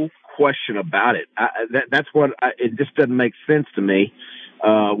 No question about it. That's what it just doesn't make sense to me.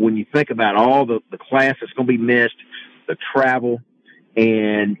 When you think about all the class that's going to be missed, the travel,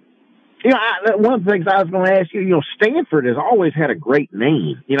 and one of the things I was going to ask you, Stanford has always had a great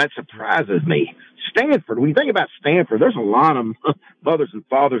name. It surprises me. Stanford, when you think about Stanford, there's a lot of mothers and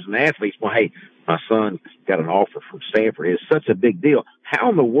fathers and athletes. Well, hey, my son got an offer from Stanford. It's such a big deal. How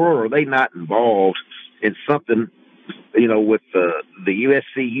in the world are they not involved in something, with the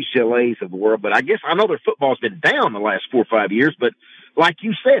USC, UCLAs of the world? But I guess I know their football's been down the last 4 or 5 years, but like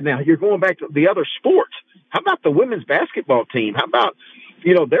you said, now you're going back to the other sports. How about the women's basketball team? How about,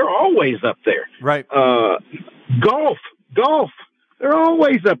 they're always up there. Right. Golf. They're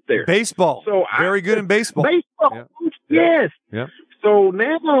always up there. Baseball. So very good in baseball. Baseball. Yeah. Yes. Yeah. So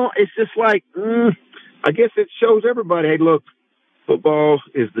now it's just like, I guess it shows everybody, hey, look, football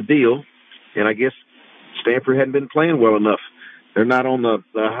is the deal. And I guess Stanford hadn't been playing well enough. They're not on the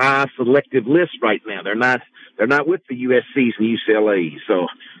high selective list right now. They're not with the USCs and UCLAs. So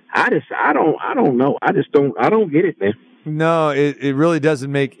I don't know. I don't get it, man. No, it really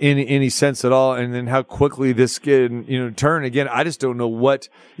doesn't make any sense at all. And then how quickly this can, turn again. I just don't know what,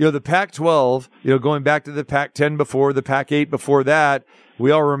 the Pac-12, going back to the Pac-10 before, the Pac-8 before that,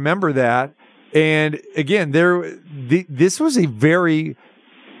 we all remember that. And again, this was a very,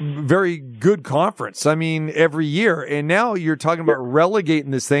 very good conference. I mean, every year. And now you're talking about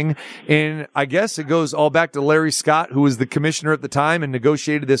relegating this thing. And I guess it goes all back to Larry Scott, who was the commissioner at the time and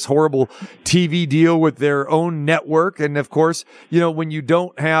negotiated this horrible TV deal with their own network. And of course, when you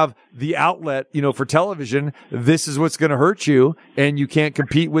don't have the outlet, for television, this is what's going to hurt you and you can't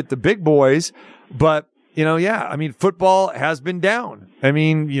compete with the big boys. But football has been down. I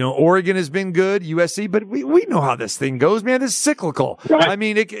mean, Oregon has been good, USC, but we know how this thing goes, man. This is cyclical. Right. I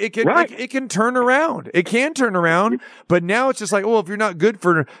mean, it can turn around. It can turn around, but now it's just like, if you're not good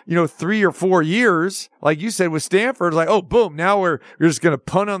for, 3 or 4 years, like you said with Stanford, it's like, boom, now you're just going to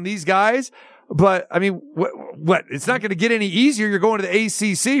punt on these guys. But I mean, what? It's not going to get any easier. You're going to the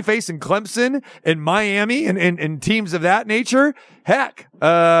ACC facing Clemson and Miami and teams of that nature. Heck,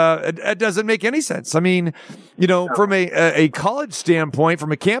 it doesn't make any sense. I mean, from a college standpoint,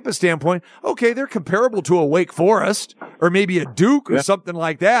 from a campus standpoint, okay, they're comparable to a Wake Forest or maybe a Duke or something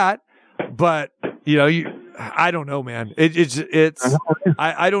like that. But I don't know, man.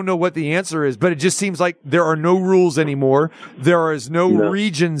 I don't know what the answer is, but it just seems like there are no rules anymore. There is no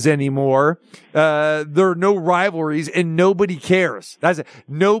regions anymore. There are no rivalries and nobody cares. That's it.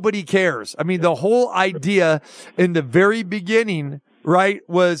 Nobody cares. I mean, the whole idea in the very beginning, right,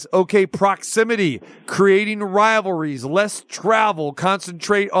 was proximity, creating rivalries, less travel,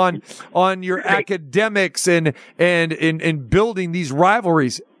 concentrate on your academics and building these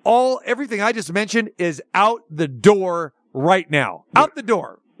rivalries. Everything I just mentioned is out the door right now. Out the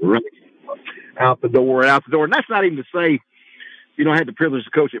door. Right. Out the door. And that's not even to say, I had the privilege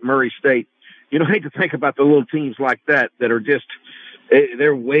to coach at Murray State. I hate to think about the little teams like that are just,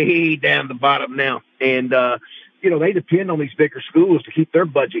 they're way down the bottom now. And, they depend on these bigger schools to keep their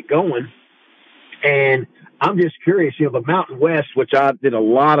budget going. And I'm just curious, the Mountain West, which I did a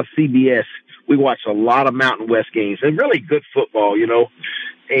lot of CBS, we watched a lot of Mountain West games and really good football,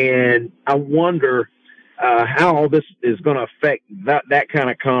 and I wonder how all this is going to affect that kind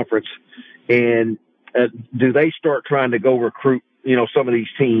of conference. And do they start trying to go recruit, some of these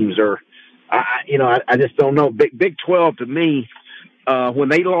teams? Or, I just don't know. Big 12 to me, when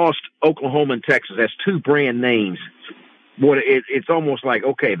they lost Oklahoma and Texas, that's two brand names. It's almost like,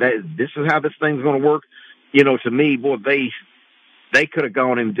 okay, this is how this thing's going to work. To me, they could have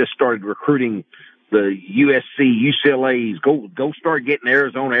gone and just started recruiting the USC, UCLA's, go start getting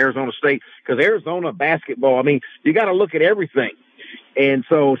Arizona State, because Arizona basketball, I mean, you got to look at everything. And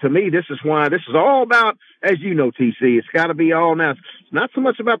so to me, this is why this is all about, as you know, TC, it's got to be all now. It's not so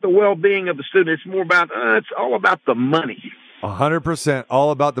much about the well-being of the student. It's more about, it's all about the money. 100%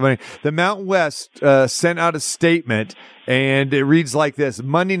 all about the money. The Mountain West sent out a statement, and it reads like this.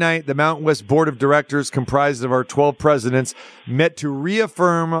 Monday night, the Mountain West Board of Directors, comprised of our 12 presidents, met to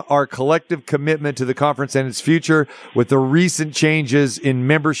reaffirm our collective commitment to the conference and its future. With the recent changes in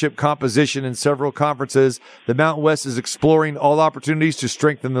membership composition in several conferences, the Mountain West is exploring all opportunities to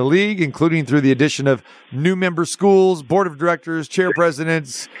strengthen the league, including through the addition of new member schools, Board of Directors, Chair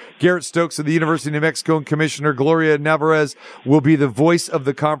Presidents. Garrett Stokes of the University of New Mexico and Commissioner Gloria Navarez will be the voice of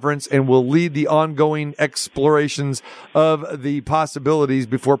the conference and will lead the ongoing explorations of the possibilities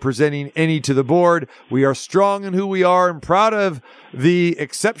before presenting any to the board. We are strong in who we are and proud of the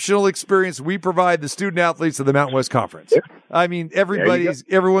exceptional experience we provide the student athletes of the Mountain West Conference. I mean,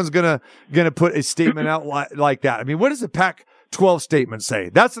 everyone's gonna put a statement out like that. I mean, what does the Pac-12 statement say?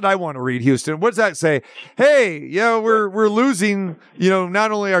 That's what I want to read, Houston. What does that say? Hey, we're losing,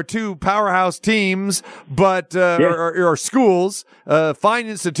 not only our two powerhouse teams, but our schools, fine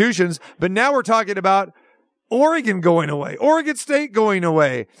institutions, but now we're talking about Oregon going away, Oregon State going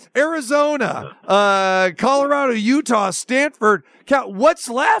away, Arizona, Colorado, Utah, Stanford. What's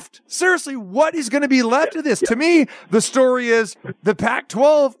left? Seriously, what is going to be left of this? To me, the story is the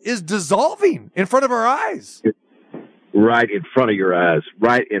Pac-12 is dissolving in front of our eyes. Right in front of your eyes.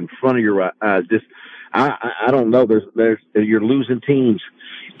 Right in front of your eyes. Just, I don't know. There's you're losing teams.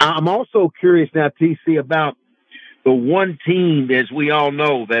 I'm also curious now, TC, about the one team, as we all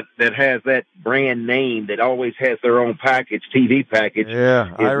know, that has that brand name that always has their own package, TV package.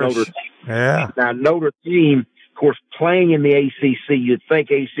 Yeah, is Irish. Notre Dame. Yeah. Now, Notre Dame, of course, playing in the ACC, you'd think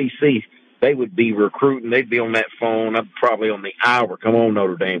ACC, they would be recruiting. They'd be on that phone, probably on the hour. Come on,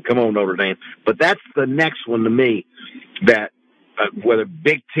 Notre Dame. Come on, Notre Dame. But that's the next one to me that whether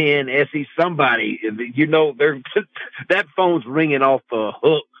Big Ten, SEC, somebody, they're that phone's ringing off the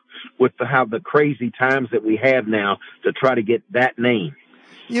hook with how the crazy times that we have now to try to get that name.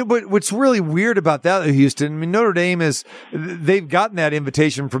 Yeah, but what's really weird about that, Houston, I mean, Notre Dame they've gotten that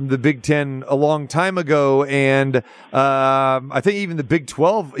invitation from the Big Ten a long time ago. And, I think even the Big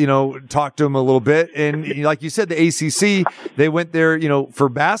 12, talked to them a little bit. And like you said, the ACC, they went there, for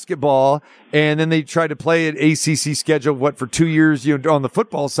basketball, and then they tried to play an ACC schedule, for 2 years, on the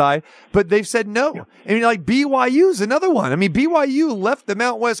football side, but they've said no. I mean, like BYU's another one. I mean, BYU left the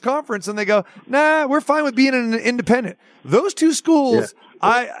Mountain West Conference and they go, nah, we're fine with being an independent. Those two schools,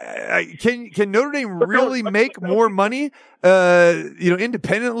 can Notre Dame really make more money,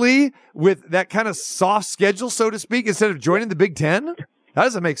 independently with that kind of soft schedule, so to speak, instead of joining the Big Ten? That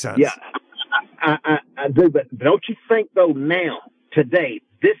doesn't make sense. Yeah, I do. But don't you think, though, now, today,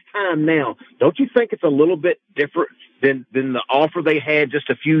 this time now, don't you think it's a little bit different than the offer they had just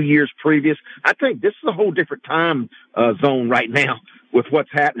a few years previous? I think this is a whole different time zone right now with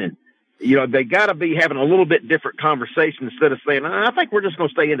what's happening. They got to be having a little bit different conversation instead of saying, I think we're just going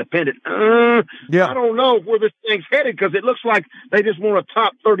to stay independent. I don't know where this thing's headed, because it looks like they just want a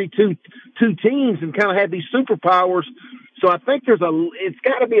top 32 teams and kind of have these superpowers. So I think it's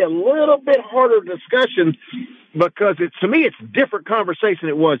got to be a little bit harder discussion, because to me, it's a different conversation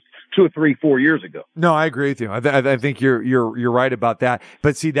it was 2 or 3, 4 years ago. No, I agree with you. I think you're right about that.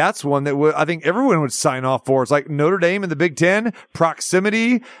 But see, that's one that I think everyone would sign off for. It's like Notre Dame and the Big Ten,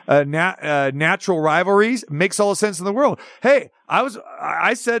 proximity, natural rivalries, makes all the sense in the world. Hey,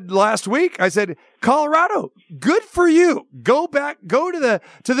 I said last week, Colorado, good for you. Go to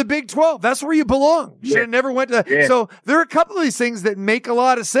the Big 12. That's where you belong. Should have never went to. Yeah. So there are a couple of these things that make a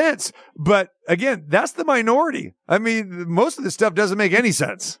lot of sense. But again, that's the minority. I mean, most of this stuff doesn't make any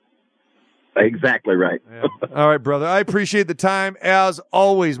sense. Exactly right. Yeah. All right, brother. I appreciate the time as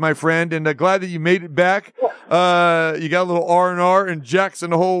always, my friend, and glad that you made it back. You got a little R&R in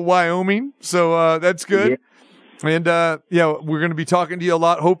Jackson Hole, Wyoming, so that's good. Yeah. And we're going to be talking to you a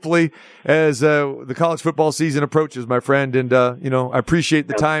lot, hopefully, as the college football season approaches, my friend. And I appreciate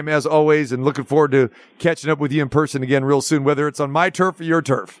the time as always, and looking forward to catching up with you in person again real soon, whether it's on my turf or your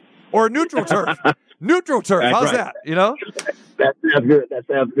turf or neutral turf. Neutral turf. That's how's right. that? That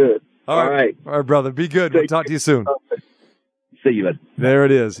sounds good. All right, brother. Be good. We'll talk to you soon. See you, man. There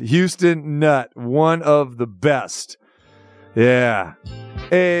it is. Houston Nutt, one of the best. Yeah.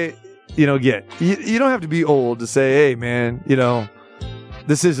 Hey, again, you don't have to be old to say, hey, man,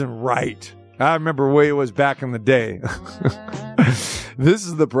 this isn't right. I remember the way it was back in the day. This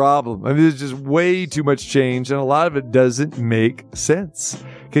is the problem. I mean, there's just way too much change, and a lot of it doesn't make sense.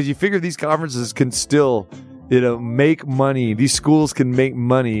 Because you figure these conferences can still make money. These schools can make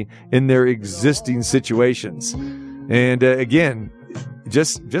money in their existing situations. And again,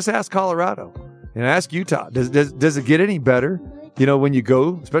 just ask Colorado and ask Utah. Does it get any better? When you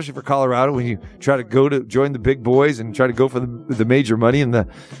go, especially for Colorado, when you try to go to join the big boys and try to go for the major money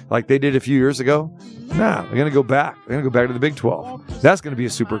like they did a few years ago. Nah, they're going to go back. They're going to go back to the Big 12. That's going to be a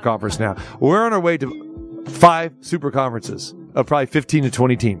super conference now. We're on our way to 5 super conferences of probably 15 to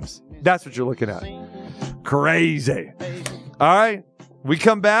 20 teams. That's what you're looking at. Crazy. All right. We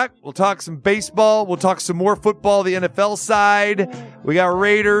come back. We'll talk some baseball. We'll talk some more football, the NFL side. We got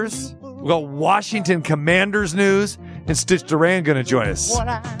Raiders. We got Washington Commanders news. And Stitch Duran going to join us.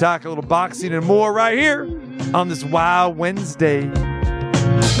 Talk a little boxing and more right here on this Wild Wednesday.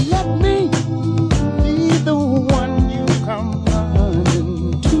 Let me be the one you come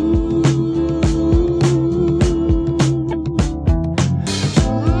running to.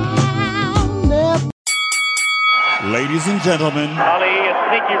 Ladies and gentlemen. Ali, a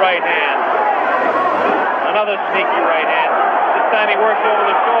sneaky right hand. Another sneaky right hand. This time he works over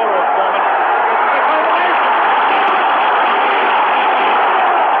the shoulder of Foreman.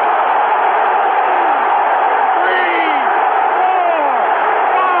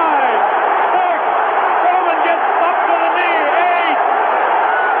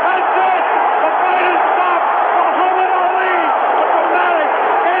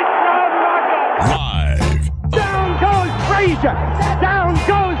 Down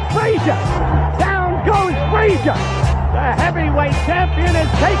goes Frazier! Down goes Frazier! The heavyweight champion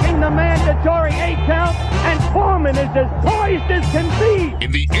is taking the mandatory 8 count, and Foreman is as poised as can be.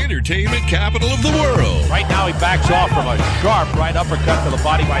 In the entertainment capital of the world. Right now he backs off from a sharp right uppercut to the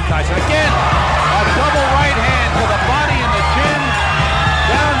body by Tyson. Again, a double right hand to the body and the chin.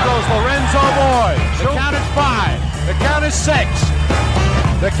 Down goes Lorenzo Boyd. The count is 5. The count is 6.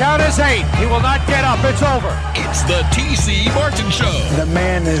 The count is 8. He will not get up. It's over. It's the T.C. Martin Show. The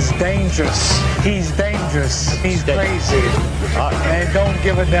man is dangerous. He's dangerous. He's crazy. And don't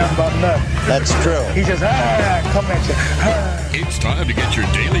give a damn about nothing. That's true. He just, come at you. It's time to get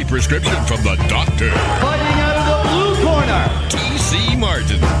your daily prescription from the doctor. Fighting out of the blue corner. T.C.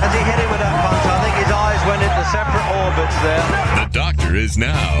 Martin. As he hit him with that punch, I think his eyes went into separate orbits there. The doctor is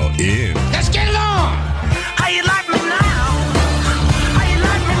now in. Let's get it on. How you like me now?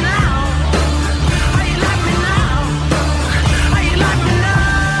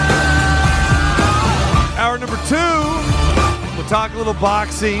 Hour number 2, we'll talk a little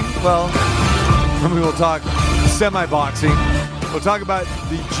boxing. Well, we'll talk semi-boxing. We'll talk about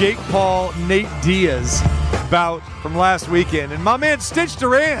the Jake Paul, Nate Diaz bout from last weekend. And my man Stitch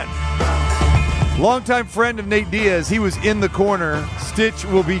Duran, longtime friend of Nate Diaz, he was in the corner. Stitch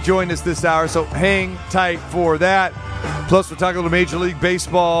will be joining us this hour, so hang tight for that. Plus, we'll talk a little Major League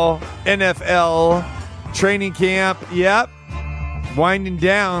Baseball, NFL, training camp. Yep. Winding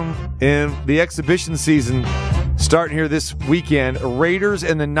down in the exhibition season starting here this weekend. Raiders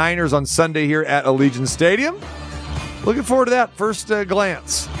and the Niners on Sunday here at Allegiant Stadium. Looking forward to that first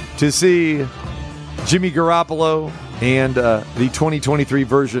glance to see Jimmy Garoppolo and the 2023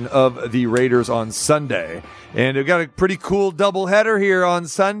 version of the Raiders on Sunday. And we've got a pretty cool doubleheader here on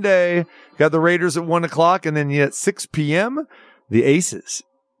Sunday. Got the Raiders at 1 o'clock, and then at 6 p.m., the Aces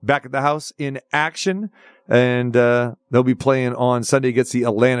back at the house in action. And they'll be playing on Sunday against the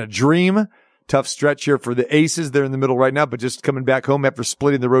Atlanta Dream. Tough stretch here for the Aces. They're in the middle right now, but just coming back home after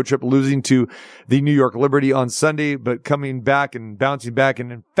splitting the road trip, losing to the New York Liberty on Sunday, but coming back and bouncing back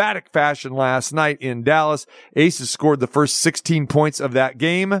in emphatic fashion last night in Dallas. Aces scored the first 16 points of that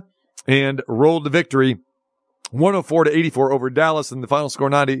game and rolled the victory 104-84 over Dallas, and the final score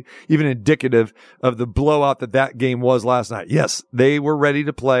not even indicative of the blowout that game was last night. Yes, they were ready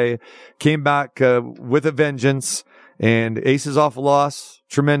to play, came back with a vengeance, and Aces off a loss,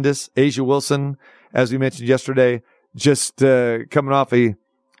 tremendous. Asia Wilson, as we mentioned yesterday, just coming off a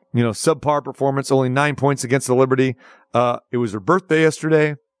subpar performance, only 9 points against the Liberty. It was her birthday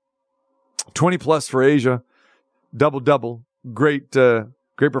yesterday. 20 plus for Asia, double.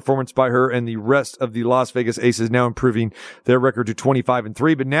 Great performance by her, and the rest of the Las Vegas Aces now improving their record to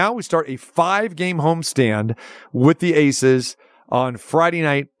 25-3. But now we start a 5-game homestand with the Aces on Friday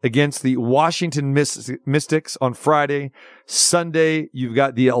night against the Washington Mystics on Friday. Sunday, you've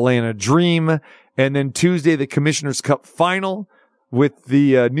got the Atlanta Dream. And then Tuesday, the Commissioner's Cup final with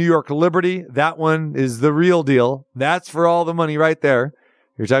the New York Liberty. That one is the real deal. That's for all the money right there.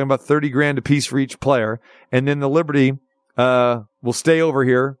 You're talking about $30,000 a piece for each player. And then the Liberty will stay over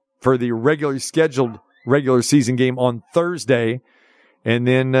here for the regular season game on Thursday. And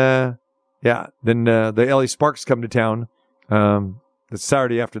then, the LA Sparks come to town, the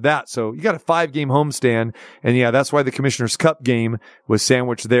Saturday after that. So you got a 5-game homestand. And that's why the Commissioner's Cup game was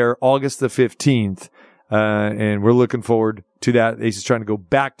sandwiched there August the 15th. And we're looking forward to that. Aces trying to go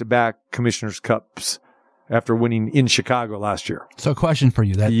back-to-back Commissioner's Cups after winning in Chicago last year. So a question for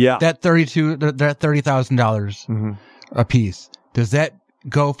you. That $30,000 a piece, does that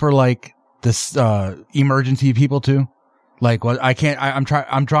go for like this emergency people too? Like what? I'm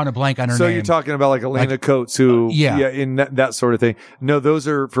drawing a blank on her name. So you're talking about like Elena Coates, who in that sort of thing. No, those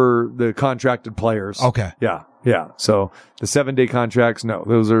are for the contracted players. Okay. Yeah. So the 7-day contracts, no,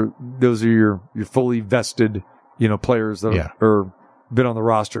 those are your fully vested, players that are been on the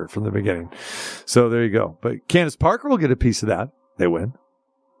roster from the beginning. So there you go. But Candace Parker will get a piece of that. They win.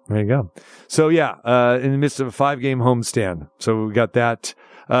 There you go. So in the midst of a 5-game homestand. So we got that.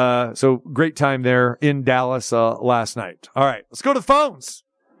 So great time there in Dallas last night. All right, let's go to the phones.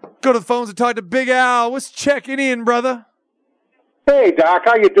 Go to the phones and talk to Big Al. What's checking in, brother? Hey, Doc,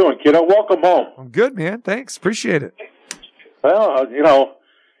 how you doing, kiddo? Welcome home. I'm good, man. Thanks. Appreciate it. Well, you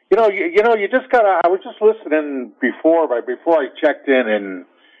just gotta. I was just listening before I checked in, and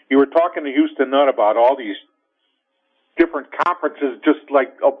you were talking to Houston Nutt about all these different conferences just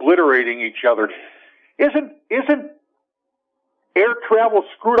like obliterating each other. Isn't air travel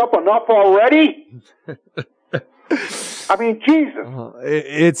screwed up enough already? I mean, Jesus,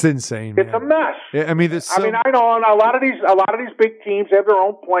 it's insane. It's man. a mess. Yeah, I mean, I know, and a lot of these big teams have their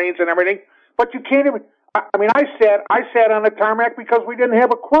own planes and everything, but you can't even. I mean, I sat on the tarmac because we didn't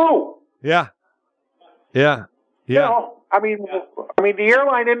have a crew. Yeah. You know, I mean, the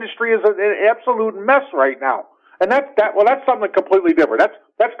airline industry is an absolute mess right now, and that's something completely different.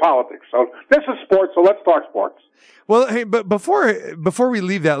 That's politics. So this is sports. So let's talk sports. Well, hey, but before we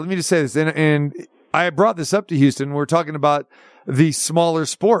leave that, let me just say this, and I brought this up to Houston. We're talking about the smaller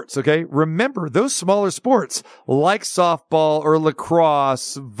sports. Okay, remember those smaller sports like softball or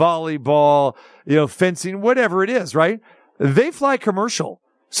lacrosse, volleyball, fencing, whatever it is, right? They fly commercial.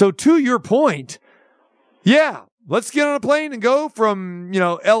 So to your point, yeah. Let's get on a plane and go from,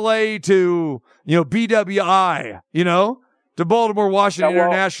 LA to, BWI, to Baltimore, Washington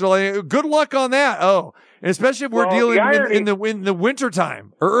International. Good luck on that. Oh, and especially if we're dealing in the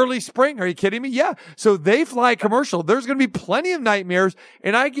wintertime or early spring. Are you kidding me? Yeah. So they fly commercial. There's going to be plenty of nightmares.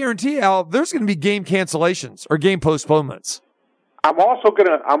 And I guarantee you, Al, there's going to be game cancellations or game postponements. I'm also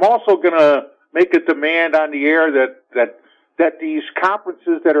gonna make a demand on the air that these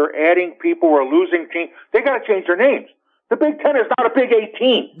conferences that are adding people or losing teams, they got to change their names. The Big Ten is not a Big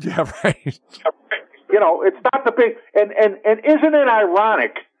 18. Yeah, right. It's not the big, and isn't it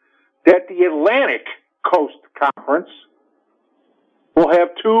ironic that the Atlantic Coast Conference will have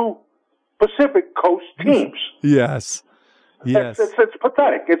two Pacific Coast teams? Yes. It's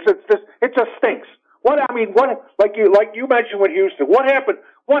pathetic. It just stinks. Like you mentioned with Houston, what happened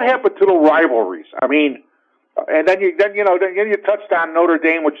to the rivalries? I mean, and then you touched on Notre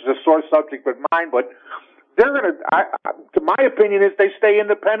Dame, which is a sore subject of mine, but they're going to my opinion is they stay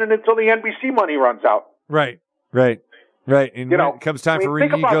independent until the NBC money runs out. Right. And when it comes time for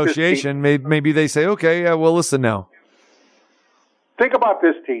renegotiation, maybe they say, okay, we'll listen now. Think about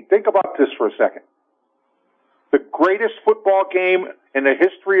this, T. Think about this for a second. The greatest football game in the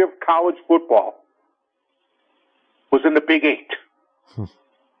history of college football was in the Big 8.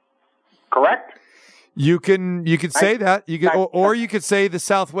 Correct? You can say that. You could, or you could say the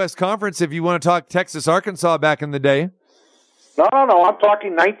Southwest Conference if you want to talk Texas, Arkansas back in the day. No. I'm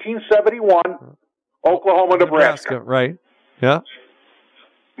talking 1971, Oklahoma, Nebraska. Right. Yeah.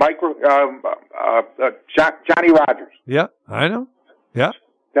 Johnny Rodgers. Yeah, I know. Yeah.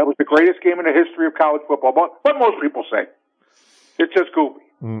 That was the greatest game in the history of college football. What most people say. It's just goofy.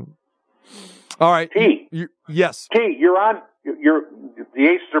 Mm. All right. T. Yes. T. You're on. The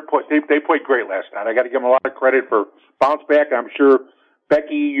Aces they played great last night. I got to give them a lot of credit for bounce back. I'm sure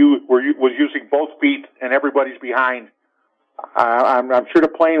Becky was using both feet and everybody's behind. I'm sure the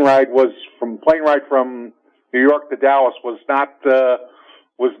plane ride from New York to Dallas was not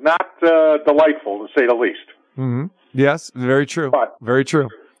delightful, to say the least. Mm-hmm. Yes, very true. But very true.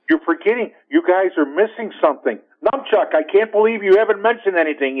 You're forgetting. You guys are missing something. Numchuck, I can't believe you haven't mentioned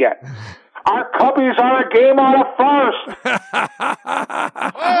anything yet. Our Cubbies are a game out of first.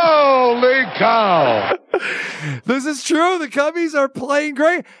 Holy cow. This is true. The Cubbies are playing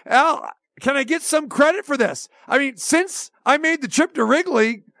great. Al, can I get some credit for this? I mean, since I made the trip to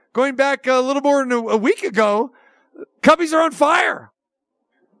Wrigley, going back a little more than a week ago, Cubbies are on fire.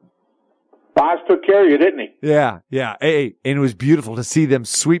 Boz took care of you, didn't he? Yeah. Hey, and it was beautiful to see them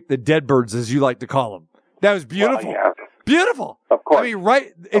sweep the dead birds, as you like to call them. That was beautiful. Well, yeah. Beautiful. Of course. I mean,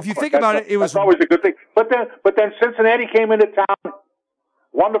 right. If you think about it, it was always a good thing. But then Cincinnati came into town,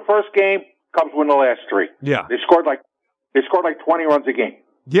 won the first game, Cubs win the last three. Yeah. They scored like 20 runs a game.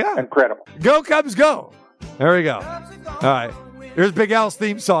 Yeah. Incredible. Go Cubs, go. There we go. All right. Here's Big Al's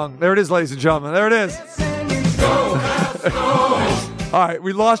theme song. There it is, ladies and gentlemen. There it is. All right,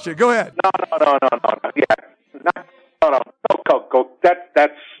 we lost you. Go ahead. No. Yeah. No. Go.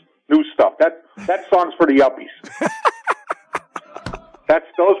 That's new stuff. That song's for the yuppies.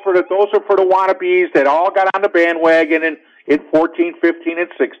 Those are for the wannabes that all got on the bandwagon in 14, 15, and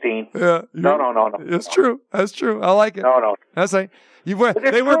 16. Yeah. No. It's true. That's true. I like it. No. That's like they weren't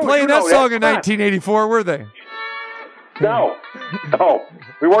playing that song in 1984, were they? No.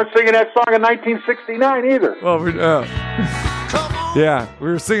 We weren't singing that song in 1969 either. Well, we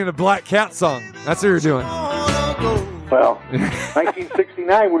were singing the Black Cat song. That's what we were doing. Well,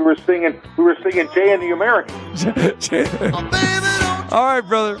 1969 we were singing Jay and the Americans. All right,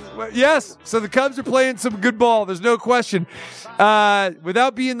 brother. Yes, so the Cubs are playing some good ball. There's no question.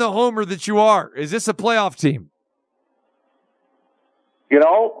 Without being the homer that you are, is this a playoff team?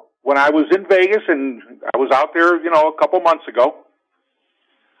 When I was in Vegas and I was out there, a couple months ago,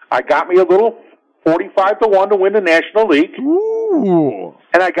 I got me a little 45-1 to win the National League. Ooh.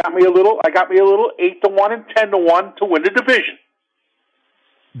 And I got me a little 8-1 and 10-1 to win the division.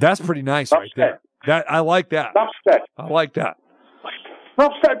 That's pretty nice right there. I like that. Enough said. I like that.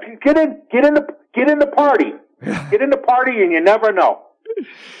 Enough said. Get in the party. Get in the party and you never know.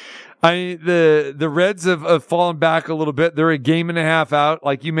 The Reds have fallen back a little bit. They're a game and a half out.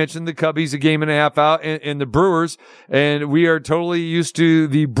 Like you mentioned, the Cubbies a game and a half out, and the Brewers. And we are totally used to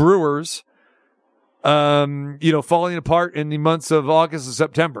the Brewers, falling apart in the months of August and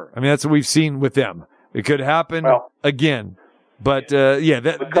September. I mean, that's what we've seen with them. It could happen again. But,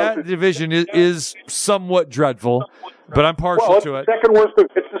 that division is somewhat dreadful, but I'm partial to it.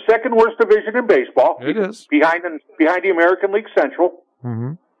 It's the second worst division in baseball. It is. Behind the American League Central.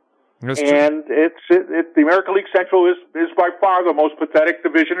 Mm-hmm. And the American League Central is by far the most pathetic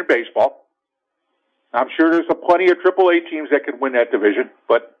division in baseball. I'm sure there's plenty of AAA teams that could win that division,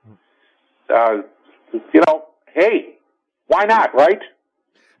 but hey, why not, right?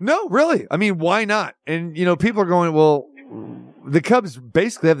 No, really. I mean, why not? And people are going, well, the Cubs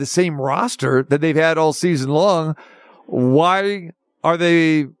basically have the same roster that they've had all season long. Why are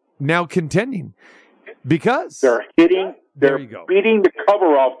they now contending? Because they're hitting. They're beating the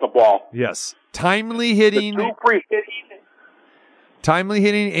cover off the ball. Yes. Timely hitting. Timely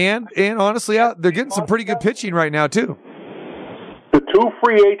hitting and honestly, they're getting some pretty good pitching right now, too. The 2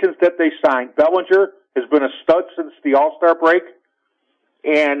 free agents that they signed, Bellinger has been a stud since the All-Star break.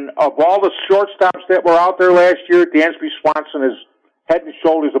 And of all the shortstops that were out there last year, Dansby Swanson is head and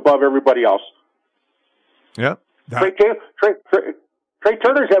shoulders above everybody else. Yeah. Trey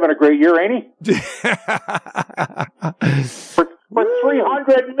Turner's having a great year, ain't he? for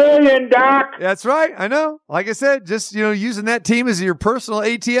 $300 million, Doc. That's right. I know. Like I said, just using that team as your personal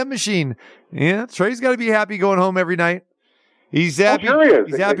ATM machine. Yeah, Trey's got to be happy going home every night. He's happy.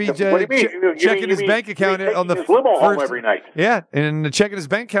 He's happy checking his bank account on the limo home every night. Yeah, and checking his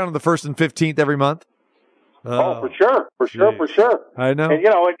bank account on the 1st and 15th every month. For sure. I know.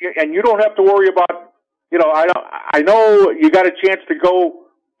 And you don't have to worry about. I know you got a chance to go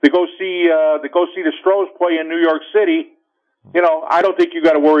see the Stros play in New York City. I don't think you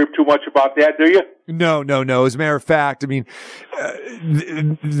got to worry too much about that, do you? No. As a matter of fact, I mean,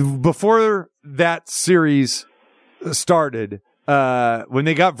 before that series started, when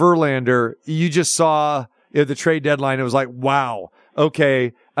they got Verlander, you just saw the trade deadline. It was like, wow,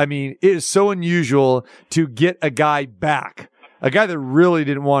 okay. I mean, it is so unusual to get a guy back. A guy that really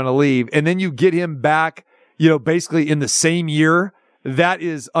didn't want to leave, and then you get him back, basically in the same year. That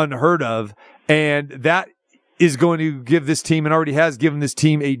is unheard of, and that is going to give this team, and already has given this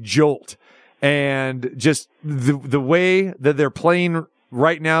team, a jolt. And just the way that they're playing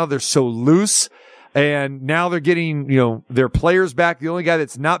right now, they're so loose, and now they're getting, their players back. The only guy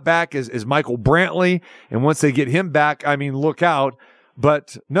that's not back is Michael Brantley, and once they get him back, I mean, look out.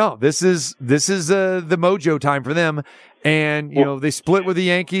 But no, this is the mojo time for them. And, they split with the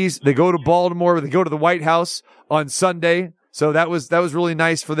Yankees. They go to Baltimore. They go to the White House on Sunday. So that was really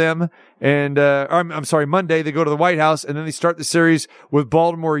nice for them. And, I'm sorry, Monday they go to the White House, and then they start the series with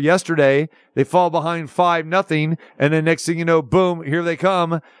Baltimore yesterday. They fall behind 5-0. And then next thing you know, boom, here they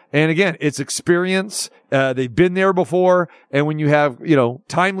come. And again, it's experience. They've been there before. And when you have,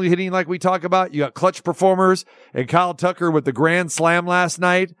 timely hitting like we talk about, you got clutch performers, and Kyle Tucker with the grand slam last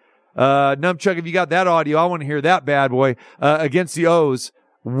night. Numchuck, if you got that audio, I want to hear that bad boy, against the O's.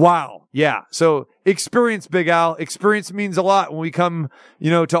 Wow. Yeah. So experience, Big Al. Experience means a lot when we come,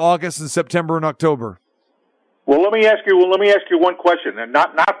 to August and September and October. Well, let me ask you one question, and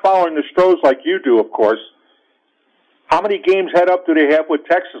not following the Stros like you do, of course. How many games head up do they have with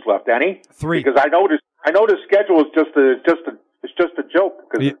Texas left? Any? 3. Because I know the schedule is just a joke.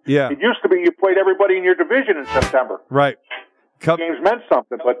 Because it used to be you played everybody in your division in September. Right. Games meant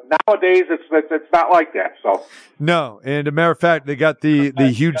something, but nowadays it's not like that. So no, and a matter of fact, they got the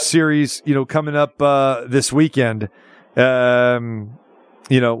huge series, coming up this weekend. No,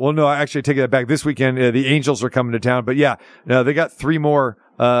 I actually take that back. This weekend, the Angels are coming to town, but yeah, no, they got 3 more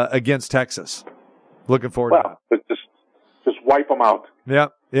against Texas. Looking forward to that. Just wipe them out. Yeah.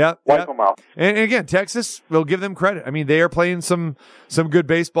 Wipe them out. And again, Texas, we'll give them credit. I mean, they are playing some good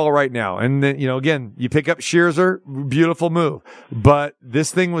baseball right now. And then, again, you pick up Scherzer, beautiful move. But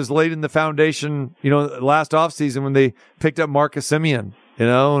this thing was laid in the foundation, last offseason when they picked up Marcus Semien,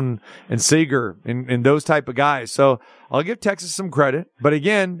 and Seager and those type of guys. So I'll give Texas some credit. But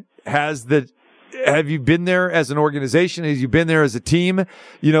again, have you been there as an organization? Have you been there as a team,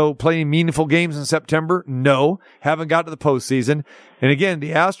 playing meaningful games in September? No, haven't got to the postseason. And again, the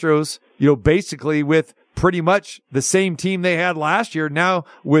Astros, basically with pretty much the same team they had last year, now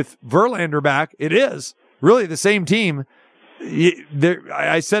with Verlander back, it is really the same team.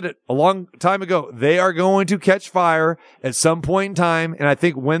 I said it a long time ago. They are going to catch fire at some point in time. And I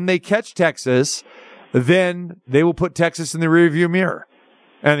think when they catch Texas, then they will put Texas in the rearview mirror.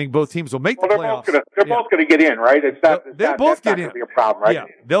 And I think both teams will make the playoffs. They're both going to get in, right? They'll both get in. Be a problem, right? Yeah,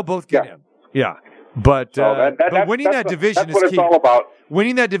 they'll both get in. Yeah. But, but winning that division is key. That's what it's all about.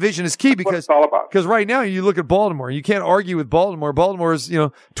 Winning that division is key because right now you look at Baltimore. You can't argue with Baltimore. Baltimore is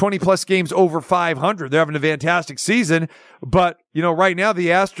 20-plus games over 500. They're having a fantastic season. But, right now the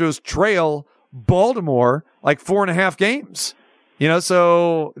Astros trail Baltimore like 4.5 games.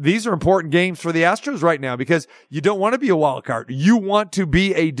 So these are important games for the Astros right now because you don't want to be a wild card. You want to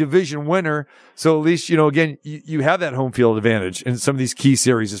be a division winner. So at least, again, you have that home field advantage in some of these key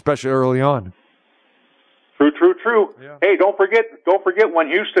series, especially early on. True. Yeah. Hey, don't forget when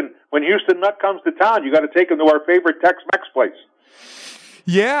Houston Nutt comes to town, you got to take him to our favorite Tex-Mex place.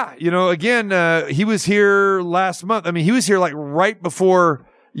 Yeah. Again, he was here last month. I mean, he was here like right before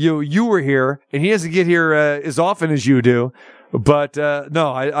you were here, and he doesn't get here as often as you do. But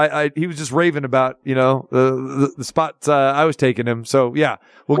no, he was just raving about the spots I was taking him. So yeah,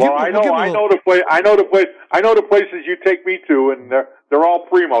 I know the places you take me to, and they're all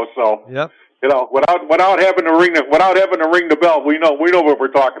primo. So yep. Without having to ring the bell, we know what we're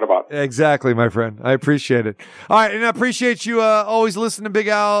talking about. Exactly, my friend. I appreciate it. All right, and I appreciate you always listening to Big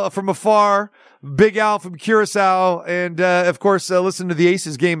Al from afar, Big Al from Curacao, and of course listen to the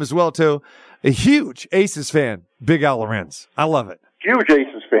Aces game as well too. A huge Aces fan, Big Al Lorenz. I love it. Huge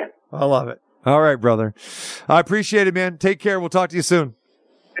Aces fan. I love it. All right, brother. I appreciate it, man. Take care. We'll talk to you soon.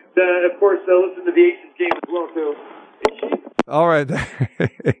 And of course, listen to the Aces game as well too. All right.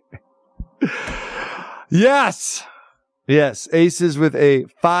 Yes. Aces with a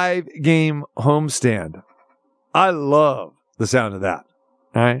 5-game homestand. I love the sound of that.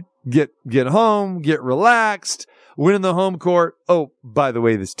 All right. Get home, get relaxed, win in the home court. Oh, by the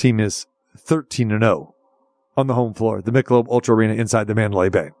way, this team is 13-0 on the home floor, the Michelob Ultra Arena inside the Mandalay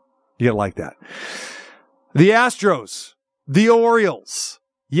Bay. You gotta like that. The Astros, the Orioles.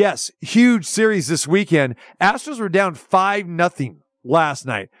 Yes, huge series this weekend. Astros were down 5-0 last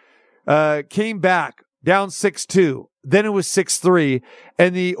night. Came back down 6-2. Then it was 6-3,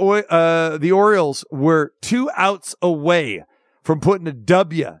 and the Orioles were 2 outs away from putting a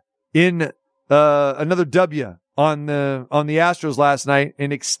W in another W on the Astros last night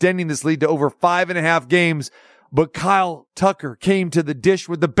and extending this lead to over 5.5 games. But Kyle Tucker came to the dish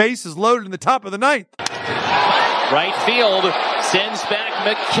with the bases loaded in the top of the 9th. Right field sends back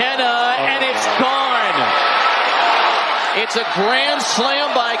McKenna, and it's gone. It's a grand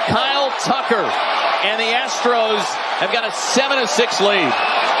slam by Kyle Tucker, and the Astros have got a 7-6 lead.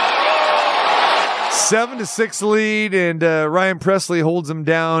 7-6 lead, and Ryan Presley holds them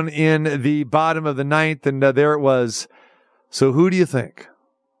down in the bottom of the 9th, and there it was. So who do you think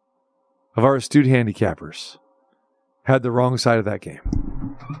of our astute handicappers had the wrong side of that game?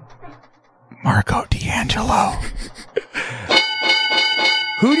 Marco D'Angelo.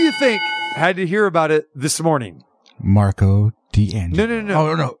 Who do you think had to hear about it this morning? Marco D'Angelo.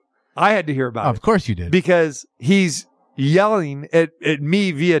 No. Oh, no. I had to hear about it. Of course you did. Because he's yelling at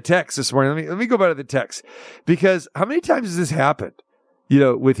me via text this morning. Let me go back to the text. Because how many times has this happened,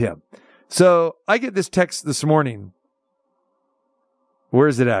 with him? So I get this text this morning. Where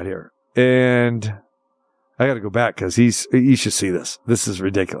is it at here? And I got to go back because you should see this. This is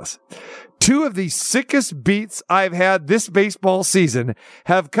ridiculous. 2 of the sickest beats I've had this baseball season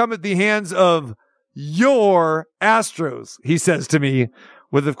have come at the hands of your Astros, he says to me,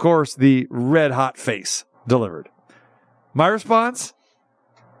 with, of course, the red hot face delivered. My response?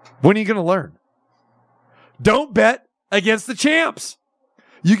 When are you going to learn? Don't bet against the champs.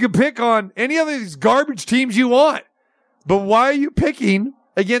 You can pick on any of these garbage teams you want, but why are you picking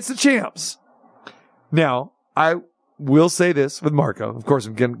against the champs? Now, I will say this with Marco. Of course,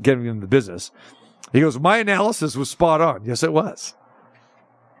 I'm getting him the business. He goes, my analysis was spot on. Yes, it was.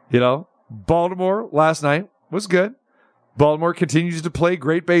 Baltimore last night was good. Baltimore continues to play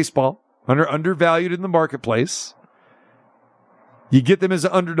great baseball, undervalued in the marketplace. You get them as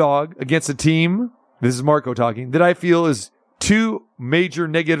an underdog against a team, this is Marco talking, that I feel is 2 major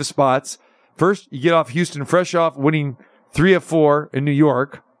negative spots. First, you get off Houston fresh off winning 3 of 4 in New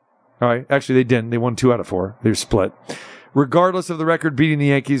York. All right. Actually, they didn't. They won 2 out of 4. They were split. Regardless of the record, beating the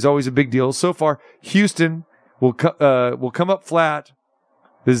Yankees, always a big deal. So far, Houston will come up flat.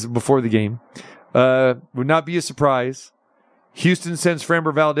 This is before the game. Would not be a surprise. Houston sends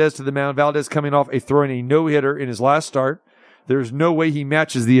Framber Valdez to the mound. Valdez coming off throwing a no-hitter in his last start. There's no way he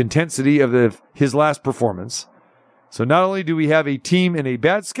matches the intensity of his last performance. So not only do we have a team in a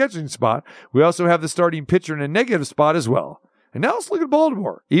bad scheduling spot, we also have the starting pitcher in a negative spot as well. And now let's look at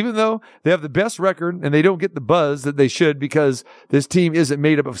Baltimore. Even though they have the best record and they don't get the buzz that they should because this team isn't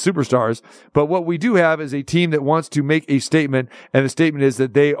made up of superstars. But what we do have is a team that wants to make a statement, and the statement is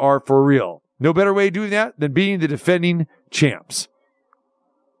that they are for real. No better way of doing that than being the defending champs.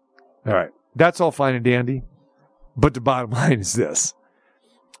 All right. That's all fine and dandy. But the bottom line is this.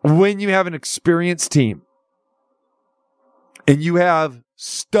 When you have an experienced team and you have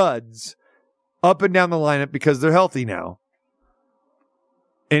studs up and down the lineup because they're healthy now,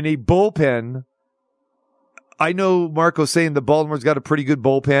 and a bullpen, I know Marco's saying the Baltimore's got a pretty good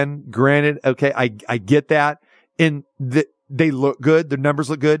bullpen. Granted, okay, I get that. And they look good. Their numbers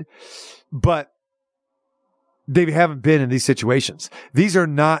look good. But they haven't been in these situations. These are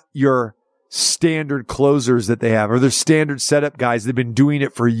not your standard closers that they have, or they're standard setup guys. They've been doing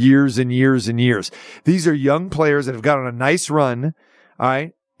it for years and years and years. These are young players that have got on a nice run, all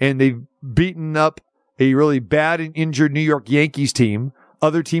right, and they've beaten up a really bad and injured New York Yankees team,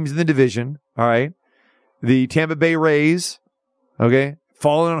 other teams in the division, all right, the Tampa Bay Rays, okay,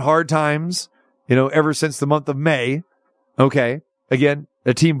 fallen on hard times, ever since the month of May, okay, again,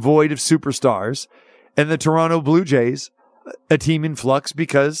 a team void of superstars, and the Toronto Blue Jays, a team in flux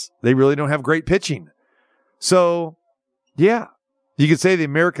because they really don't have great pitching. So, yeah, you could say the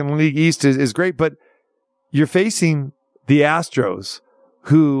American League East is great, but you're facing the Astros,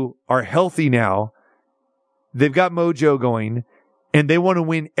 who are healthy now. They've got mojo going, and they want to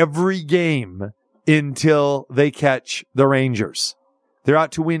win every game until they catch the Rangers. They're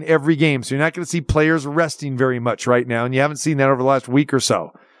out to win every game, so you're not going to see players resting very much right now, and you haven't seen that over the last week or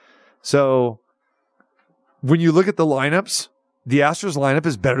so. So, when you look at the lineups, the Astros lineup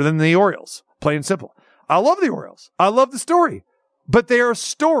is better than the Orioles. Plain and simple. I love the Orioles. I love the story. But they are a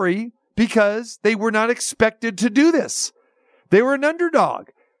story because they were not expected to do this. They were an underdog.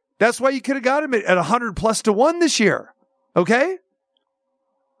 That's why you could have got them at 100+1 this year. Okay?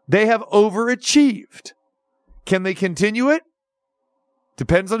 They have overachieved. Can they continue it?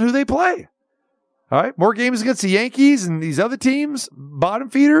 Depends on who they play. All right, more games against the Yankees and these other teams, bottom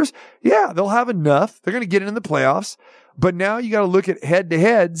feeders. Yeah, they'll have enough. They're going to get in the playoffs. But now you got to look at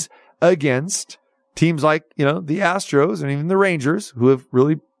head-to-heads against teams like, the Astros and even the Rangers, who have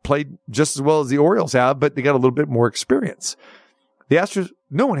really played just as well as the Orioles have, but they got a little bit more experience. The Astros,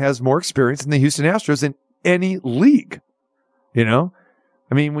 no one has more experience than the Houston Astros in any league. I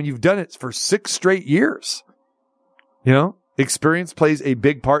mean, when you've done it for 6 straight years, experience plays a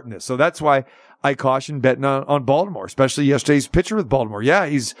big part in this. So that's why I caution betting on Baltimore, especially yesterday's pitcher with Baltimore. Yeah,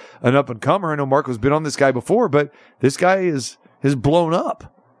 he's an up-and-comer. I know Marco's been on this guy before, but this guy has blown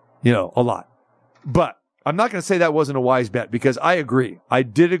up, a lot. But I'm not going to say that wasn't a wise bet because I agree. I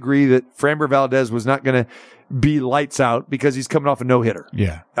did agree that Framber Valdez was not going to be lights out because he's coming off a no-hitter.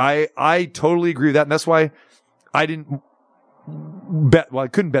 Yeah. I totally agree with that, and that's why I didn't bet. Well, I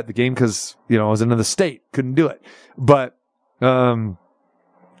couldn't bet the game because, I was in another state. Couldn't do it. But you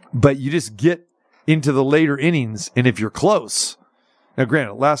just get into the later innings, and if you're close. Now,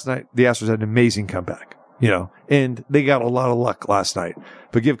 granted, last night, the Astros had an amazing comeback, and they got a lot of luck last night.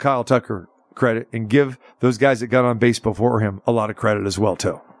 But give Kyle Tucker credit and give those guys that got on base before him a lot of credit as well,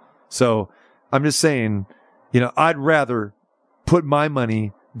 too. So I'm just saying, I'd rather put my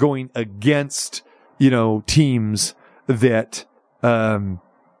money going against, teams that don't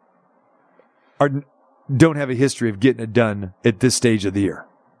have a history of getting it done at this stage of the year.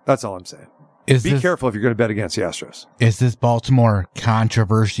 That's all I'm saying. Be careful if you're going to bet against the Astros. Is this Baltimore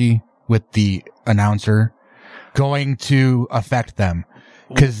controversy with the announcer going to affect them?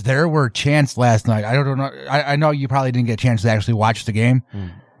 Because there were chants last night. I don't know. I know you probably didn't get a chance to actually watch the game.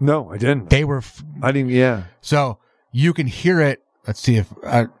 No, I didn't. They were. I didn't. Yeah. So you can hear it. Let's see if.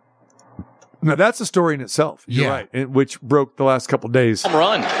 No, that's a story in itself. You're right. Which broke the last couple of days.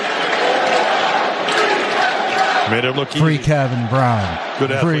 Run. Made it look free easy. Kevin Brown.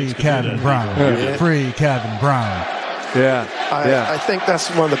 Good free Kevin Brown. Yeah. Free Kevin Brown. Yeah. I think that's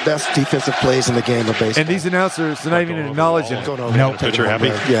one of the best defensive plays in the game of baseball. And these announcers, they're not even acknowledging it. No, pitcher happy.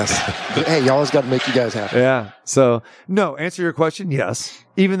 Yes. Hey, you always got to make you guys happy. Yeah. So, no, answer your question, yes.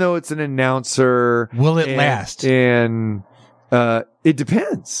 Even though it's an announcer. Will it last? And it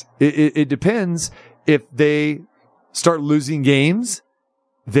depends. It depends. If they start losing games,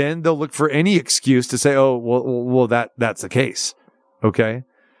 then they'll look for any excuse to say, oh, well, that's the case. Okay.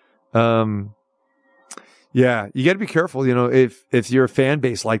 Yeah, you got to be careful, if you're a fan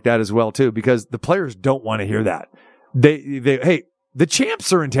base like that as well, too, because the players don't want to hear that. Hey, the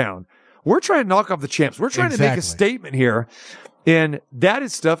champs are in town. We're trying to knock off the champs. We're trying to make a statement here. And that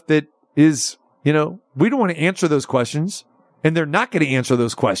is stuff that is, we don't want to answer those questions. And they're not going to answer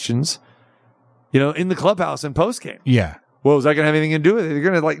those questions, in the clubhouse and post game. Yeah. Well, is that going to have anything to do with it? You're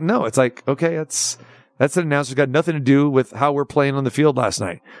going to like, no, it's like, okay, that's an announcer. It's got nothing to do with how we're playing on the field last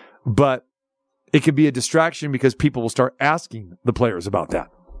night. But it could be a distraction because people will start asking the players about that.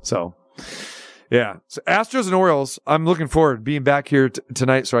 So, yeah. So Astros and Orioles, I'm looking forward to being back here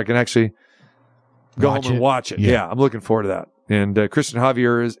tonight so I can actually go home and watch it. Yeah, I'm looking forward to that. And Christian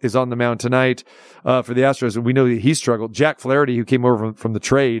Javier is on the mound tonight for the Astros. And we know that he struggled. Jack Flaherty, who came over from the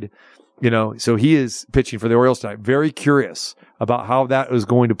trade, so he is pitching for the Orioles tonight. Very curious about how that is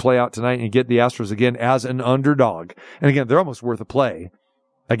going to play out tonight and get the Astros again as an underdog. And again, they're almost worth a play.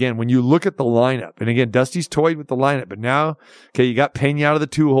 Again, when you look at the lineup, and again, Dusty's toyed with the lineup, but now, okay, you got Pena out of the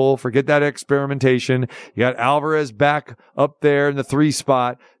 2-hole. Forget that experimentation. You got Alvarez back up there in the 3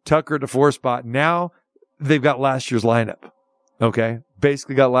 spot, Tucker at the 4 spot. Now they've got last year's lineup. Okay,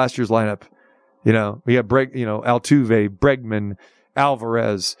 basically got last year's lineup. We got Altuve, Bregman,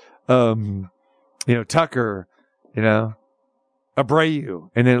 Alvarez, Tucker, Abreu,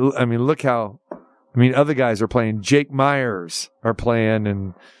 and then look how. Other guys are playing. Jake Myers are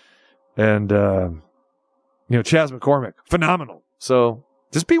playing, and Chas McCormick, phenomenal. So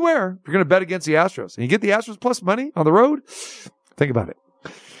just beware. If you're going to bet against the Astros, and you get the Astros plus money on the road, think about it.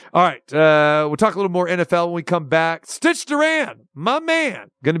 All right, we'll talk a little more NFL when we come back. Stitch Duran, my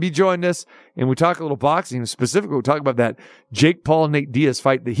man, going to be joining us, and we talk a little boxing. Specifically, we'll talk about that Jake Paul Nate Diaz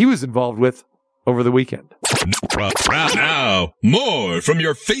fight that he was involved with over the weekend. Now, more from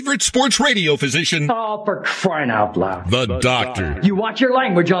your favorite sports radio physician. Oh, for crying out loud. The doctor. You watch your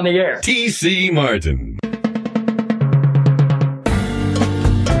language on the air. T.C. Martin.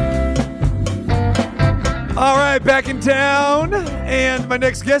 All right, back in town. And my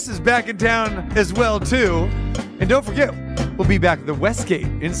next guest is back in town as well, too. And don't forget, we'll be back at the Westgate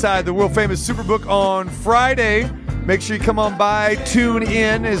inside the world-famous Superbook on Friday. Make sure you come on by, tune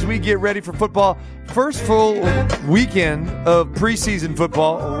in as we get ready for football. First full weekend of preseason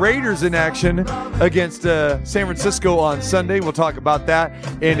football. Raiders in action against San Francisco on Sunday. We'll talk about that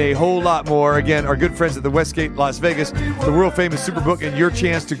and a whole lot more. Again, our good friends at the Westgate, Las Vegas, the world-famous Superbook, and your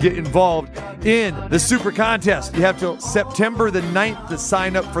chance to get involved in the Super Contest. You have till September the 9th to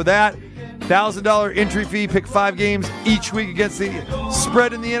sign up for that. $1,000 entry fee, pick 5 games each week against the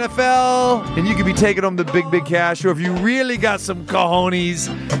spread in the NFL, and you could be taking home the big cash. Or if you really got some cojones,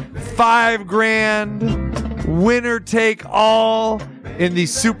 $5,000, winner take all in the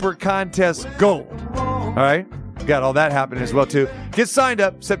Super Contest Gold. All right, got all that happening as well too. Get signed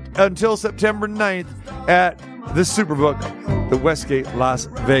up until September 9th at the Superbook, the Westgate, Las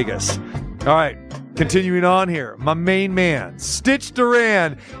Vegas. All right. Continuing on here, my main man, Stitch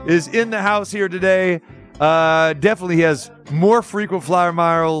Duran, is in the house here today. Definitely has more frequent flyer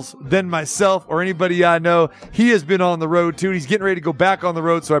miles than myself or anybody I know. He has been on the road too. He's getting ready to go back on the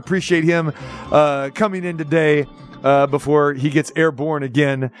road, so I appreciate him coming in today before he gets airborne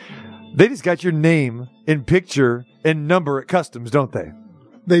again. They just got your name and picture and number at Customs, don't they?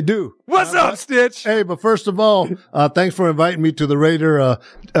 They do. What's up, Stitch? Hey, but first of all, thanks for inviting me to the Raider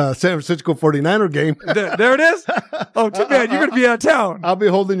San Francisco 49er game. There it is? Oh, too bad. You're going to be out of town. I'll be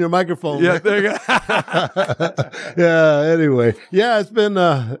holding your microphone. Yeah, there you go. Yeah, anyway. Yeah, it's been,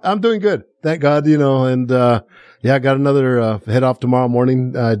 I'm doing good. Thank God, and, I got another head off tomorrow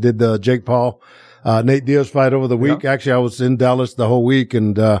morning. I did the Jake Paul Nate Diaz fight over the week. Yeah. Actually, I was in Dallas the whole week,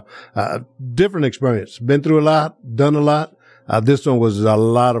 and different experience. Been through a lot, done a lot. This one was a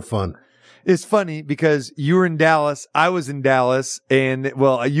lot of fun. It's funny because you were in Dallas, I was in Dallas, and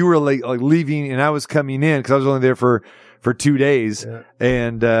you were like leaving, and I was coming in because I was only there for 2 days,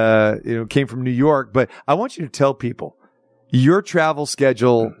 and came from New York. But I want you to tell people your travel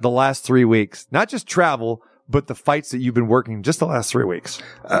schedule the last 3 weeks, not just travel, but the fights that you've been working just the last 3 weeks.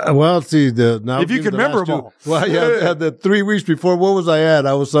 Well, see, if you can remember them all. Well, yeah, the 3 weeks before, what was I at?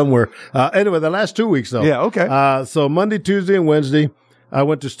 I was somewhere. Anyway, the last 2 weeks though. Yeah, okay. So Monday, Tuesday, and Wednesday, I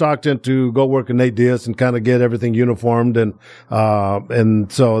went to Stockton to go work with Nate Diaz and kind of get everything uniformed. And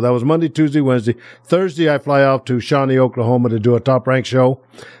so that was Monday, Tuesday, Wednesday. Thursday, I fly off to Shawnee, Oklahoma to do a Top Rank show.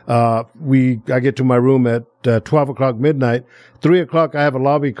 I get to my room at 12 o'clock midnight. 3 o'clock, I have a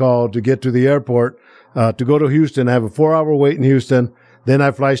lobby call to get to the airport. To go to Houston. I have a 4-hour wait in Houston. Then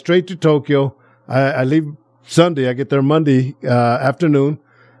I fly straight to Tokyo. I leave Sunday. I get there Monday afternoon.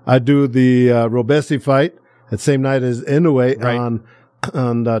 I do the Robesi fight that same night as Inoue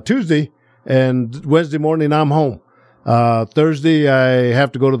on Tuesday. And Wednesday morning, I'm home. Thursday, I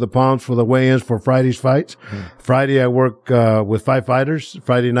have to go to the Palms for the weigh-ins for Friday's fights. Friday, I work with 5 fighters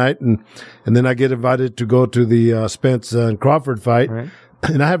Friday night. And then I get invited to go to the Spence and Crawford fight. Right.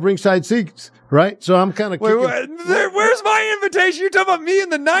 And I have ringside seats. Right, so I'm kind of. Where's my invitation. You're talking about me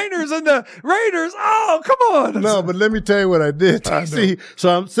and the Niners and the Raiders. Oh, come on. No, but let me tell you what I did. See,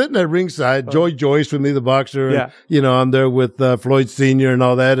 so I'm sitting at ringside. Joy Joyce with me, the boxer. And, Yeah. you know, I'm there with Floyd Sr. and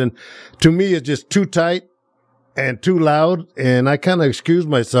all that. And to me, it's just too tight and too loud. And I kind of excuse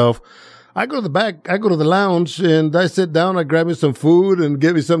myself. I go to the back, I go to the lounge and I sit down, I grab me some food and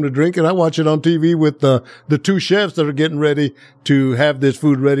get me something to drink and I watch it on TV with the two chefs that are getting ready to have this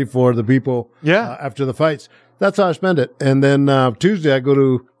food ready for the people after the fights. That's how I spend it. And then Tuesday I go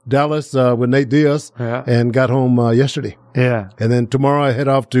to Dallas with Nate Diaz and got home yesterday. Yeah. And then tomorrow I head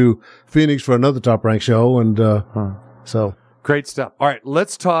off to Phoenix for another Top Rank show and so great stuff. All right,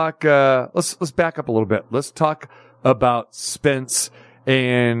 let's talk let's back up a little bit. Let's talk about Spence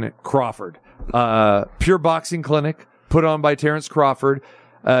and Crawford. Pure Boxing Clinic put on by Terrence Crawford.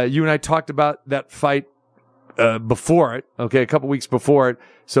 You and I talked about that fight before it, okay, a couple weeks before it.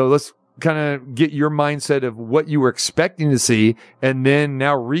 So let's kind of get your mindset of what you were expecting to see and then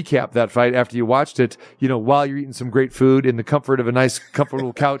now recap that fight after you watched it, you know, while you're eating some great food in the comfort of a nice,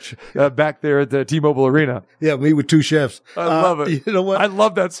 comfortable couch back there at the T-Mobile Arena. Yeah, me with two chefs. I love it. You know what? I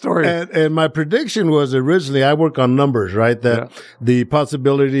love that story. And my prediction was originally, I work on numbers, right? That the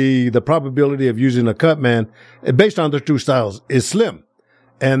probability of using a cut man based on their two styles is slim.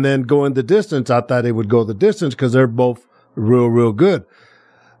 And then going the distance, I thought it would go the distance because they're both real good.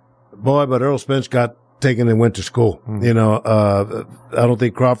 Boy, but Errol Spence got taken and went to school. You know, I don't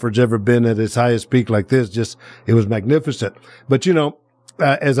think Crawford's ever been at his highest peak like this. Just, it was magnificent. But, you know,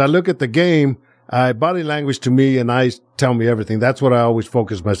 as I look at the game, body language to me and eyes tell me everything. That's what I always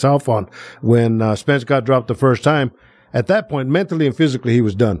focus myself on. When Spence got dropped the first time, at that point, mentally and physically, he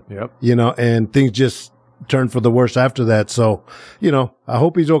was done. Yep. You know, and things just turned for the worse after that. So, you know, I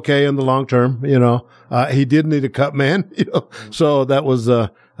hope he's okay in the long term. You know, he did need a cut man, you know, so that was,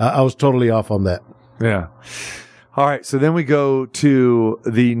 I was totally off on that. Yeah. All right. So then we go to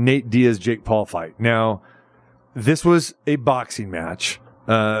the Nate Diaz Jake Paul fight. Now, this was a boxing match.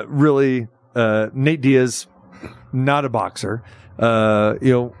 Really, Nate Diaz, not a boxer. You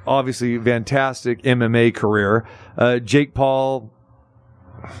know, obviously fantastic MMA career. Jake Paul,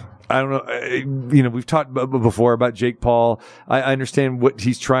 I don't know. You know, we've talked before about Jake Paul. I understand what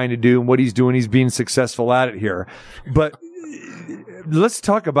he's trying to do and what he's doing. He's being successful at it here. But let's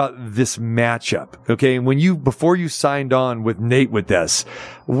talk about this matchup. Okay. Before you signed on with Nate with this,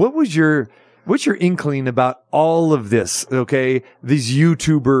 what's your inkling about all of this? Okay. These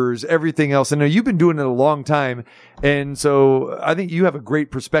YouTubers, everything else. I know you've been doing it a long time. And so I think you have a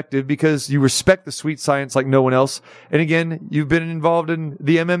great perspective because you respect the sweet science like no one else. And again, you've been involved in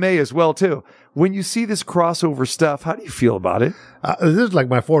the MMA as well too. When you see this crossover stuff, how do you feel about it? This is like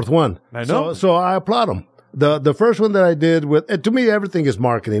my fourth one. I know. So I applaud him. The first one that I did to me, everything is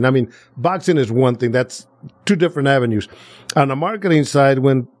marketing. I mean, boxing is one thing. That's two different avenues. On the marketing side,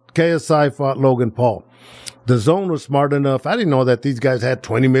 when KSI fought Logan Paul, the Zone was smart enough. I didn't know that these guys had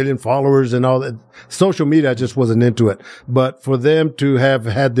 20 million followers and all that. Social media, I just wasn't into it. But for them to have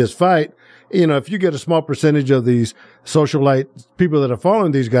had this fight, you know, if you get a small percentage of these socialite people that are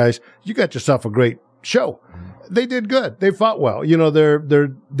following these guys, you got yourself a great show. They did good. They fought well. You know,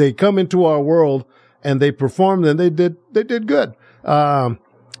 they come into our world and they performed and they did good.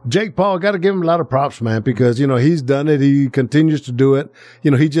 Jake Paul, got to give him a lot of props, man, because, you know, he's done it. He continues to do it.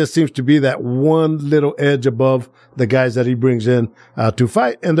 You know, he just seems to be that one little edge above the guys that he brings in, to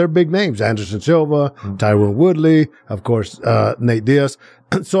fight. And they're big names. Anderson Silva, Tyron Woodley, of course, Nate Diaz.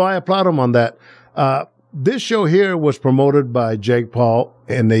 So I applaud him on that. This show here was promoted by Jake Paul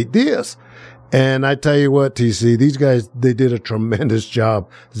and Nate Diaz. And I tell you what, TC, these guys, they did a tremendous job.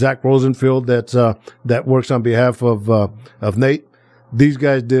 Zach Rosenfield, that works on behalf of Nate. These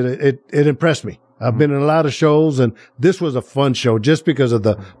guys did it. It impressed me. I've been in a lot of shows and this was a fun show just because of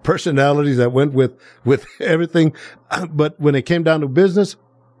the personalities that went with everything. But when it came down to business,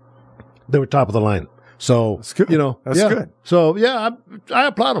 they were top of the line. So, you know, that's good. So yeah, I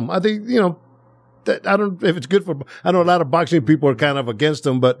applaud them. I think, you know, I don't, if it's good for, I know a lot of boxing people are kind of against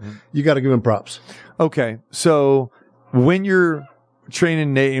them, but you got to give them props. Okay. So when you're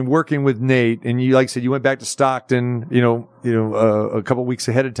training Nate and working with Nate and you, like I said, you went back to Stockton, a couple weeks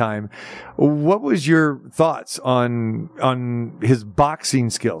ahead of time. What was your thoughts on his boxing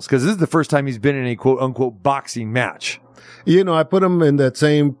skills? Cause this is the first time he's been in a quote unquote boxing match. You know, I put him in that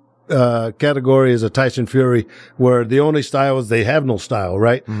same category as a Tyson Fury where the only style is they have no style,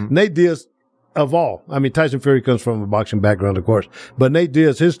 right? Nate Diaz, of all, I mean, Tyson Fury comes from a boxing background, of course, but Nate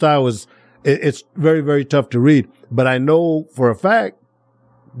Diaz, his style it's very, very tough to read. But I know for a fact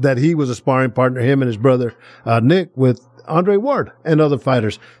that he was a sparring partner, him and his brother, Nick, with Andre Ward and other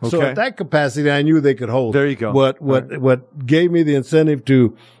fighters. So Okay. at that capacity, I knew they could hold. There you go. What gave me the incentive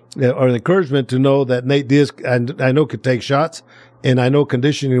to, or the encouragement to know that Nate Diaz, I know could take shots, and I know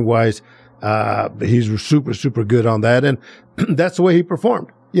conditioning wise, he's super, super good on that. And that's the way he performed.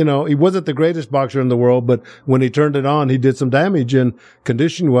 You know, he wasn't the greatest boxer in the world, but when he turned it on, he did some damage. And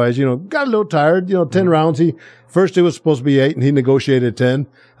condition wise, you know, got a little tired. You know, 10 rounds. First it was supposed to be 8, and he negotiated 10.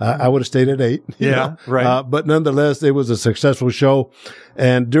 I would have stayed at 8. you know. Right. But nonetheless, it was a successful show.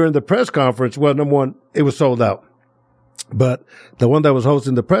 And during the press conference, well, number one, it was sold out. But the one that was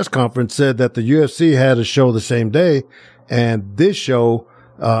hosting the press conference said that the UFC had a show the same day, and this show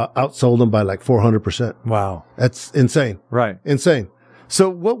outsold them by like 400%. Wow. That's insane. Right. Insane. So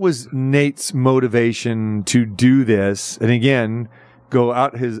what was Nate's motivation to do this? And again, go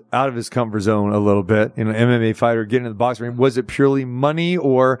out of his comfort zone a little bit. You know, MMA fighter, get into the boxing ring. Was it purely money,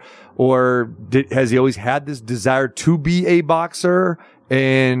 or has he always had this desire to be a boxer?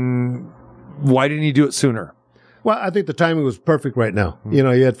 And why didn't he do it sooner? Well, I think the timing was perfect right now. You know,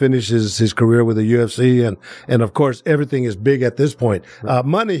 he had finished his career with the UFC, and of course, everything is big at this point.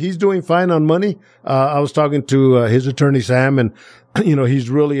 Money, he's doing fine on money. I was talking to his attorney, Sam, and, you know, he's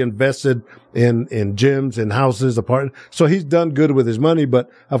really invested in gyms and houses, apartments. So he's done good with his money, but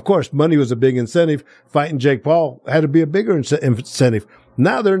of course, money was a big incentive. Fighting Jake Paul had to be a bigger incentive.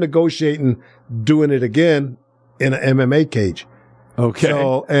 Now they're negotiating doing it again in an MMA cage. Okay.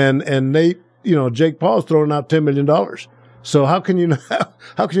 So, and Nate, you know, Jake Paul's throwing out $10 million. So how can you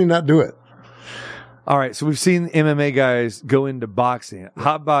not do it? All right. So we've seen MMA guys go into boxing.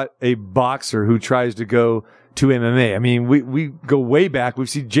 How about a boxer who tries to go to MMA? I mean, we go way back. We've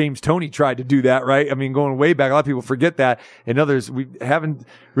seen James Toney tried to do that, right? I mean, going way back. A lot of people forget that. And others, we haven't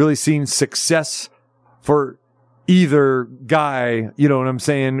really seen success for either guy, you know what I'm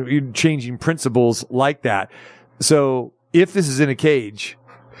saying? Changing principles like that. So if this is in a cage,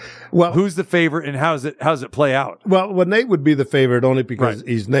 well, who's the favorite, and how's it play out? Well, Nate would be the favorite only because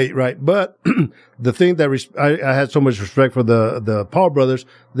he's Nate, right? But the thing that I had so much respect for the Paul brothers,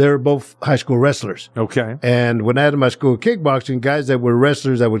 they're both high school wrestlers. Okay. And when I had my school of kickboxing, guys that were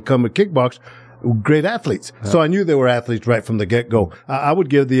wrestlers that would come and kickbox, great athletes. So I knew they were athletes right from the get-go. I would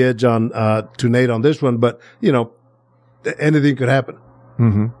give the edge on to Nate on this one, but, you know, anything could happen.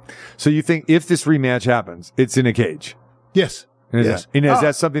 Mm-hmm. So you think if this rematch happens, it's in a cage? Yes. Yes. And is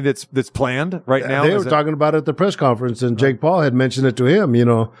that something that's planned right now? They were talking about it at the press conference, and Jake Paul had mentioned it to him, you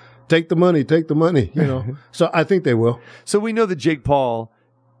know, take the money, you know. So I think they will. So we know that Jake Paul,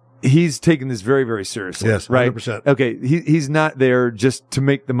 he's taking this very, very seriously. Yes, 100%. Right? Okay. He's not there just to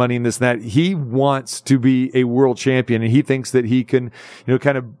make the money in this and that. He wants to be a world champion, and he thinks that he can, you know,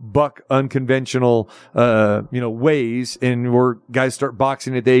 kind of buck unconventional, ways. And where guys start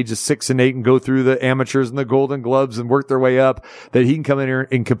boxing at the age of 6 and 8 and go through the amateurs and the golden gloves and work their way up, that he can come in here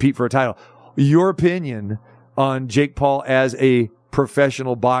and compete for a title. Your opinion on Jake Paul as a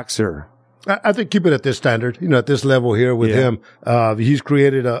professional boxer? I think keep it at this standard, you know, at this level here with him. He's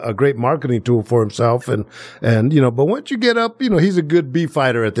created a great marketing tool for himself, and, you know, but once you get up, you know, he's a good B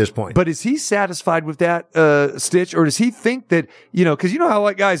fighter at this point. But is he satisfied with that, Stitch, or does he think that, you know, cause you know how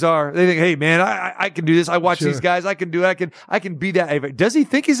like guys are, they think, hey man, I can do this. I watch these guys. I can do it. I can be that A. Does he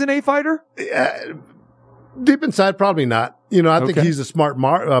think he's an A fighter? Deep inside, probably not. You know, I think he's a smart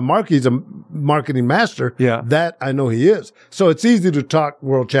he's a marketing master. Yeah. That I know he is. So it's easy to talk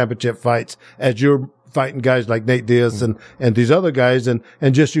world championship fights as you're fighting guys like Nate Diaz and these other guys and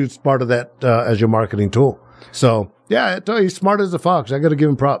just use part of that, as your marketing tool. So yeah, I tell you, he's smart as a fox. I got to give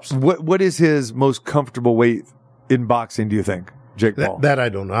him props. What is his most comfortable weight in boxing, do you think? Jake Paul. That I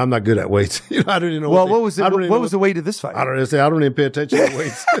don't know. I'm not good at weights. You know, I don't even know. Well, what was the weight of this fight? I don't even pay attention to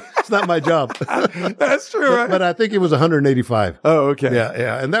weights. It's not my job. That's true, right? But I think it was 185. Oh, okay.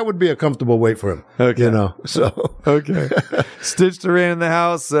 Yeah. And that would be a comfortable weight for him. Okay. You know, so. Okay. Stitch Duran in the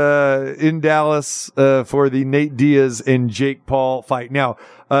house, in Dallas, for the Nate Diaz and Jake Paul fight. Now,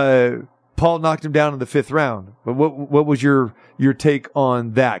 Paul knocked him down in the 5th round. But what was your take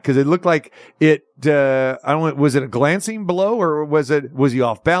on that? Because it looked like it. Was it a glancing blow, or was he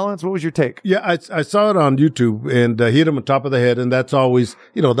off balance? What was your take? Yeah, I saw it on YouTube, and he hit him on top of the head, and that's always,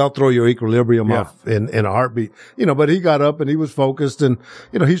 you know, they'll throw your equilibrium off in a heartbeat. You know, but he got up and he was focused, and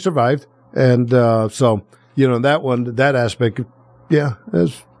you know he survived, and so you know that aspect, I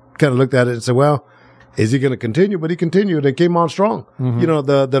was kind of looked at it and said, well, is he going to continue? But he continued and came on strong. Mm-hmm. You know,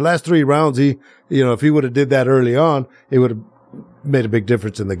 the last 3 rounds, if he would have did that early on, it would have made a big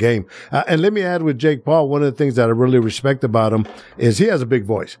difference in the game. And let me add with Jake Paul, one of the things that I really respect about him is he has a big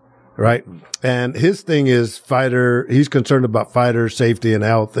voice. right? And his thing is he's concerned about fighter safety and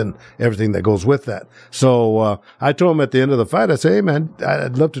health and everything that goes with that. So, I told him at the end of the fight, I said, hey man,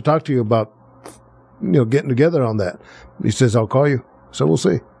 I'd love to talk to you about, getting together on that. He says, I'll call you. So we'll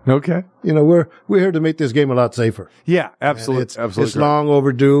see. Okay. We're here to make this game a lot safer. Yeah, absolutely. It's long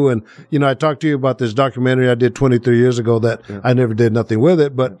overdue. And, I talked to you about this documentary I did 23 years ago that I never did nothing with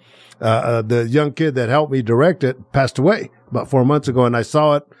it. But, the young kid that helped me direct it passed away about 4 months ago. And I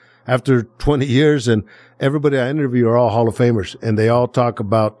saw it after 20 years, and everybody I interview are all Hall of Famers, and they all talk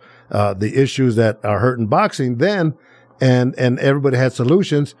about, the issues that are hurting boxing then. And everybody had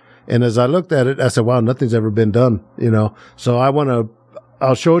solutions. And as I looked at it, I said, wow, nothing's ever been done, So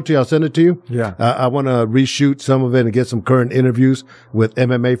I'll show it to you. I'll send it to you. Yeah. I want to reshoot some of it and get some current interviews with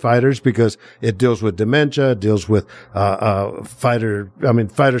MMA fighters because it deals with dementia, it deals with, fighter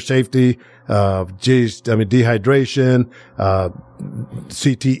safety, dehydration,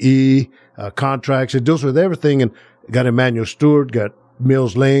 CTE, contracts. It deals with everything. And got Emmanuel Stewart, got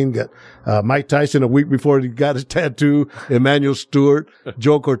Mills Lane, got Mike Tyson a week before he got his tattoo, Emmanuel Stewart,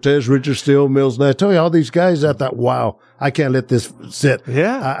 Joe Cortez, Richard Steele, Mills Lane. I tell you, all these guys, I thought, wow, I can't let this sit.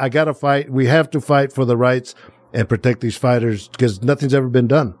 Yeah. I got to fight. We have to fight for the rights and protect these fighters because nothing's ever been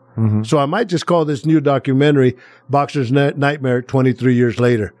done. Mm-hmm. So I might just call this new documentary Boxer's Nightmare 23 years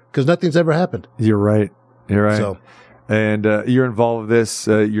later because nothing's ever happened. You're right. So, and you're involved with this.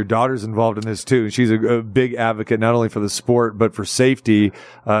 Your daughter's involved in this too. She's a big advocate, not only for the sport, but for safety.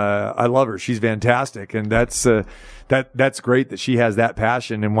 I love her. She's fantastic. And that's great that she has that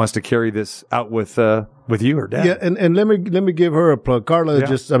passion and wants to carry this out with you, her dad. Yeah. And let me give her a plug. Carla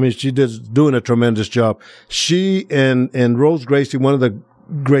she's doing a tremendous job. She and Rose Gracie, one of the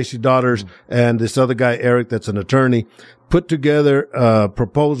Gracie daughters, and this other guy, Eric, that's an attorney, put together a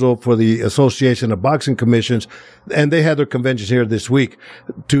proposal for the Association of Boxing Commissions, and they had their convention here this week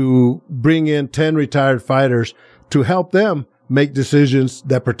to bring in 10 retired fighters to help them make decisions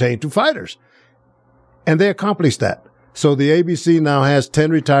that pertain to fighters. And they accomplished that. So the ABC now has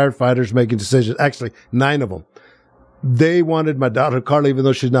 10 retired fighters making decisions, actually 9 of them. They wanted my daughter, Carla, even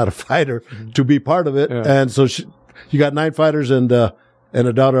though she's not a fighter, to be part of it. Yeah. And so you got 9 fighters and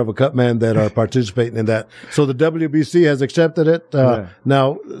a daughter of a cut man that are participating in that. So the WBC has accepted it.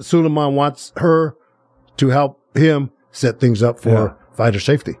 Now Suleiman wants her to help him set things up for fighter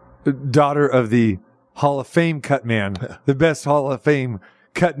safety. Daughter of the Hall of Fame cut man, the best Hall of Fame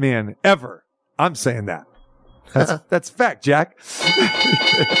cut man ever. I'm saying that. That's fact, Jack.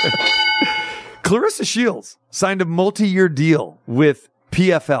 Claressa Shields signed a multi-year deal with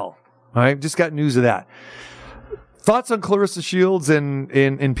PFL. All right, just got news of that. Thoughts on Claressa Shields in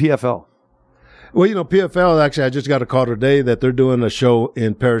PFL? Well, PFL, actually, I just got a call today that they're doing a show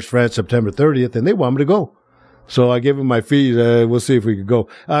in Paris, France, September 30th, and they want me to go. So I gave them my fees. We'll see if we could go.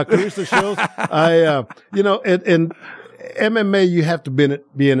 Claressa Shields, in MMA, you have to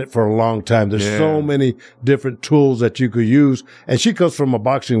be in it for a long time. There's so many different tools that you could use. And she comes from a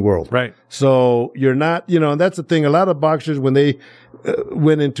boxing world. Right. So you're not, and that's the thing. A lot of boxers, when they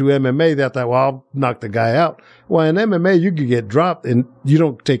went into MMA, they thought, well, I'll knock the guy out. Well, in MMA, you could get dropped and you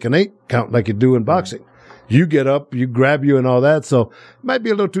don't take an 8 count like you do in boxing. You get up, you grab you and all that. So it might be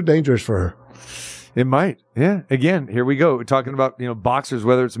a little too dangerous for her. It might. Yeah. Again, here we go. We're talking about, boxers,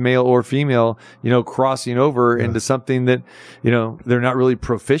 whether it's male or female, crossing over into something that, they're not really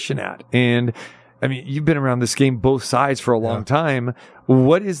proficient at. And I mean, you've been around this game, both sides for a long time.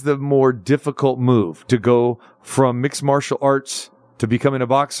 What is the more difficult move, to go from mixed martial arts to becoming a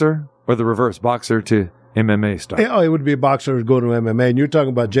boxer, or the reverse, boxer to MMA stuff? Oh, it would be a boxer going to MMA. And you're talking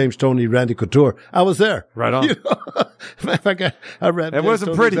about James Toney, Randy Couture. I was there. Right on. Matter of fact, I read it.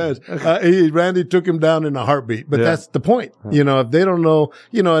 Wasn't pretty. Randy took him down in a heartbeat. But that's the point. If they don't know,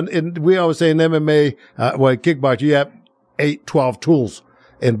 and we always say in MMA, kickboxing, you have 8, 12 tools.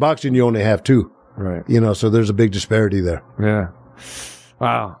 In boxing, you only have 2. Right. So there's a big disparity there. Yeah.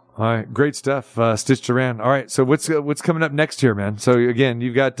 Wow. All right, great stuff, Stitch Duran. All right, so what's coming up next here, man? So again,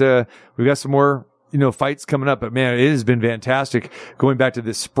 we've got some more fights coming up, but man, it has been fantastic going back to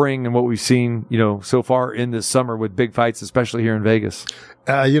this spring and what we've seen so far in this summer with big fights, especially here in Vegas.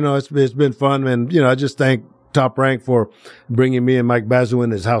 It's been fun, and I just thank Top Rank for bringing me and Mike Bazu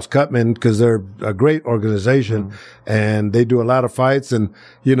in as house cutmen, because they're a great organization and they do a lot of fights, and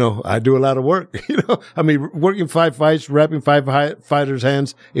I do a lot of work. I mean, working 5 fights, wrapping 5 fighters'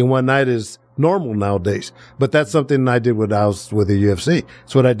 hands in one night is normal nowadays. But that's something I did when I was with the UFC.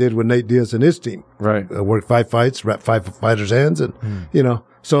 It's what I did with Nate Diaz and his team. Right. Worked 5 fights, wrapped 5 fighters' hands, and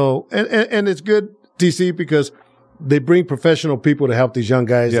so and it's good, TC, because they bring professional people to help these young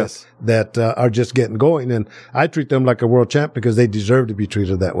guys Yes. that are just getting going. And I treat them like a world champ because they deserve to be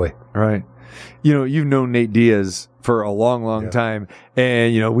treated that way. Right. You know, you've known Nate Diaz for a long, long time.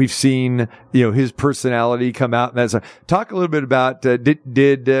 And, you know, we've seen, you know, his personality come out. And that's talk a little bit about,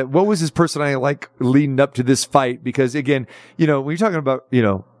 what was his personality like leading up to this fight? Because again, you know, when you're talking about, you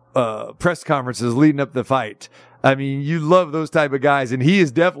know, press conferences leading up to the fight, I mean, you love those type of guys, and he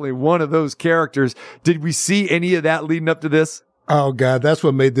is definitely one of those characters. Did we see any of that leading up to this? Oh God, that's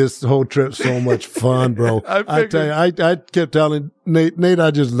what made this whole trip so much fun, bro. I tell you, I kept telling Nate, I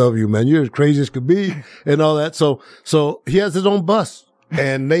just love you, man. You're as crazy as could be and all that. So he has his own bus,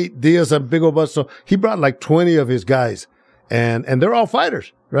 and Nate Diaz, a big old bus. So he brought like 20 of his guys, and they're all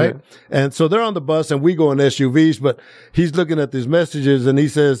fighters, right? Yeah. And so they're on the bus, and we go in SUVs, but he's looking at these messages, and he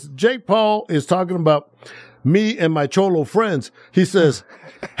says, Jake Paul is talking about me and my Cholo friends. He says,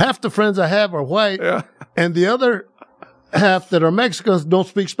 half the friends I have are white, and the other half that are Mexicans don't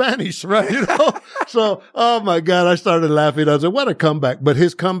speak Spanish, right? You know? So, oh my God, I started laughing. I said, what a comeback. But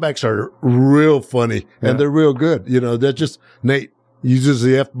his comebacks are real funny, and they're real good. You know, they're just, Nate uses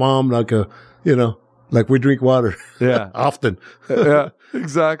the F-bomb like a, you know, like we drink water. Yeah. Often. Yeah,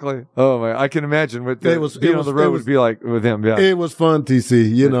 exactly. Oh my, I can imagine what being on the road would be like with him. Yeah. It was fun,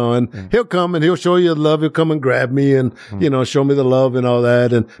 TC, you know, and he'll come and he'll show you love. He'll come and grab me and, you know, show me the love and all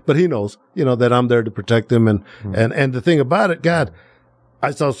that. But he knows, you know, that I'm there to protect him. And the thing about it, God,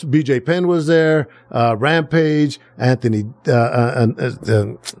 I saw BJ Penn was there, Rampage, Anthony, who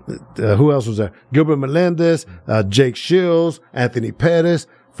else was there? Gilbert Melendez, Jake Shields, Anthony Pettis,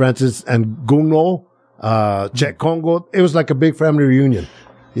 Francis Ngannou, Czech Congo. It was like a big family reunion,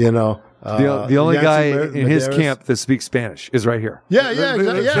 you know. The only guy in his camp that speaks Spanish is right here. Yeah,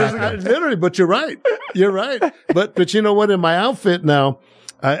 exactly. Literally, but you're right. You're right. But you know what? In my outfit now,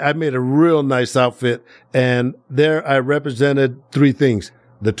 I made a real nice outfit, and there I represented three things.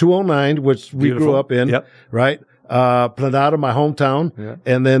 The 209, which we grew up in, right? Planada, my hometown,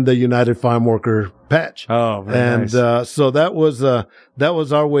 and then the United Farm Worker patch. Oh, very nice. So that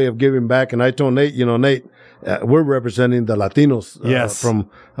was our way of giving back. And I told Nate, you know, Nate, we're representing the Latinos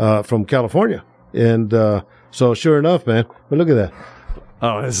from California. And so sure enough, man. But look at that.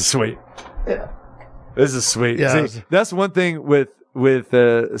 Oh, this is sweet. Yeah. This is sweet. Yeah. See, that's one thing with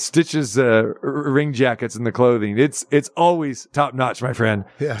Stitch's ring jackets and the clothing. It's always top notch, my friend.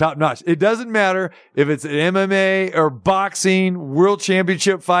 Yeah. Top notch. It doesn't matter if it's an MMA or boxing, world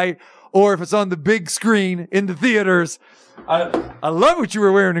championship fight, or if it's on the big screen in the theaters. I love what you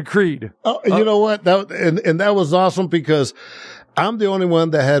were wearing in Creed. Oh, you know what? That was awesome because I'm the only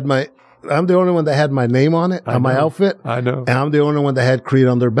one that had my name on it, on my outfit. I know. And I'm the only one that had Creed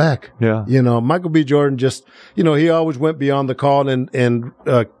on their back. Yeah. You know, Michael B. Jordan just, you know, he always went beyond the call, and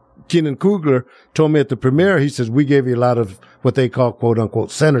Keenan Coogler told me at the premiere, he says, we gave you a lot of what they call quote unquote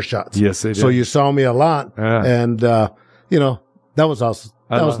center shots. Yes, they did. So you saw me a lot. Yeah. And, you know, that was awesome.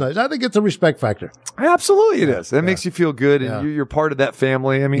 That was nice. I think it's a respect factor. Absolutely it is. That makes you feel good, and you're part of that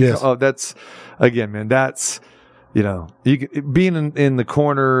family. I mean, that's, again, man, that's, you know, being in the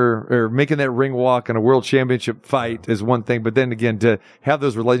corner or making that ring walk in a world championship fight is one thing. But then again, to have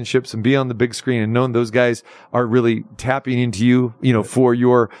those relationships and be on the big screen and knowing those guys are really tapping into you, you know, for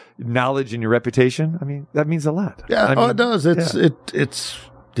your knowledge and your reputation. I mean, that means a lot. Yeah. I mean, it does. It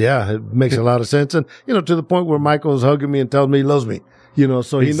makes a lot of sense. And, you know, to the point where Michael's hugging me and telling me he loves me. You know,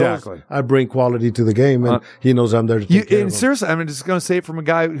 so he knows I bring quality to the game, and he knows I'm there to take care of him. Seriously, I'm just going to say it from a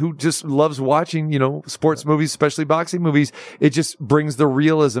guy who just loves watching, you know, sports movies, especially boxing movies. It just brings the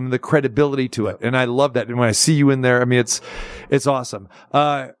realism, the credibility to it, and I love that. And when I see you in there, I mean, it's awesome.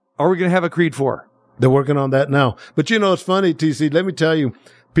 Are we going to have a Creed 4? They're working on that now. But you know, it's funny, TC. Let me tell you,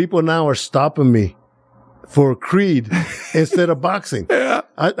 people now are stopping me for Creed instead of boxing. Yeah.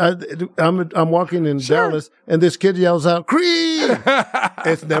 I'm walking in Dallas, and this kid yells out, Creed!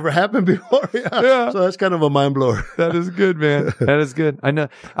 It's never happened before. Yeah. So that's kind of a mind blower. That is good, man. That is good. I know.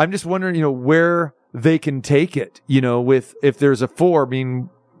 I'm just wondering, you know, where they can take it, you know, if there's a 4, I mean,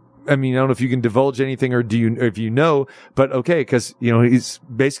 I don't know if you can divulge anything or if you know, but okay. Cause, you know, he's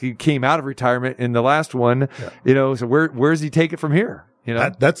basically came out of retirement in the last one, you know, so where does he take it from here? You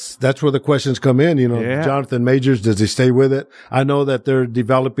know, that's where the questions come in. You know, Jonathan Majors, does he stay with it? I know that they're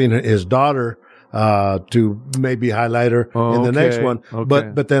developing his daughter, to maybe highlight her in the next one.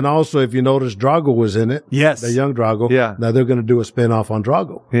 Okay. But then also, if you notice, Drago was in it. Yes. The young Drago. Yeah. Now they're going to do a spinoff on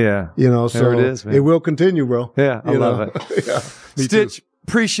Drago. Yeah. You know, so there it is, man. It will continue, bro. Yeah. I love it. Yeah. Stitch,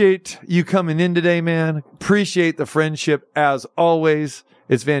 appreciate you coming in today, man. Appreciate the friendship as always.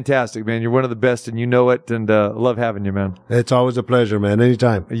 It's fantastic, man. You're one of the best, and you know it, and love having you, man. It's always a pleasure, man.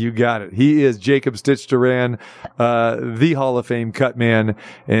 Anytime. You got it. He is Jacob Stitch Duran, the Hall of Fame cut man,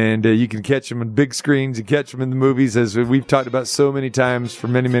 and you can catch him on big screens. You catch him in the movies, as we've talked about so many times for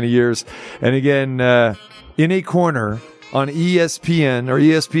many, many years. And again, in a corner on ESPN or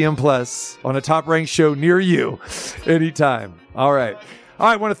ESPN Plus on a top-ranked show near you anytime. All right.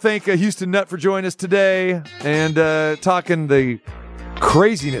 I want to thank Houston Nutt for joining us today and talking the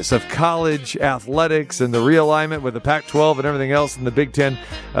craziness of college athletics and the realignment with the Pac-12 and everything else in the Big Ten.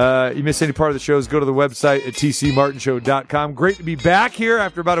 You miss any part of the shows, go to the website at tcmartinshow.com. Great to be back here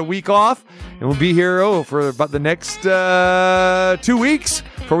after about a week off, and we'll be here for about the next 2 weeks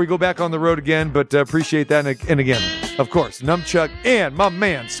before we go back on the road again, but appreciate that. And again, of course, Numchuck and my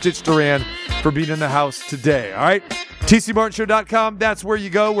man Stitch Duran for being in the house today. All right, tcmartinshow.com, that's where you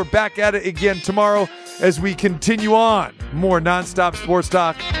go. We're back at it again tomorrow as we continue on. More nonstop sports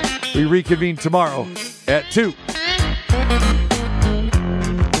talk. We reconvene tomorrow at 2. Lord,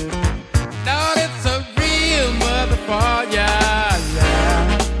 it's a real motherfucker,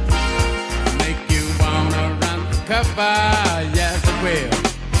 yeah. Make you wanna run for cover, yes it will.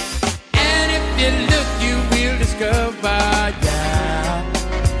 And if you look, you will discover, yeah.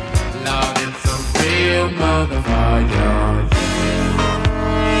 Lord, it's a real motherfucker, yeah.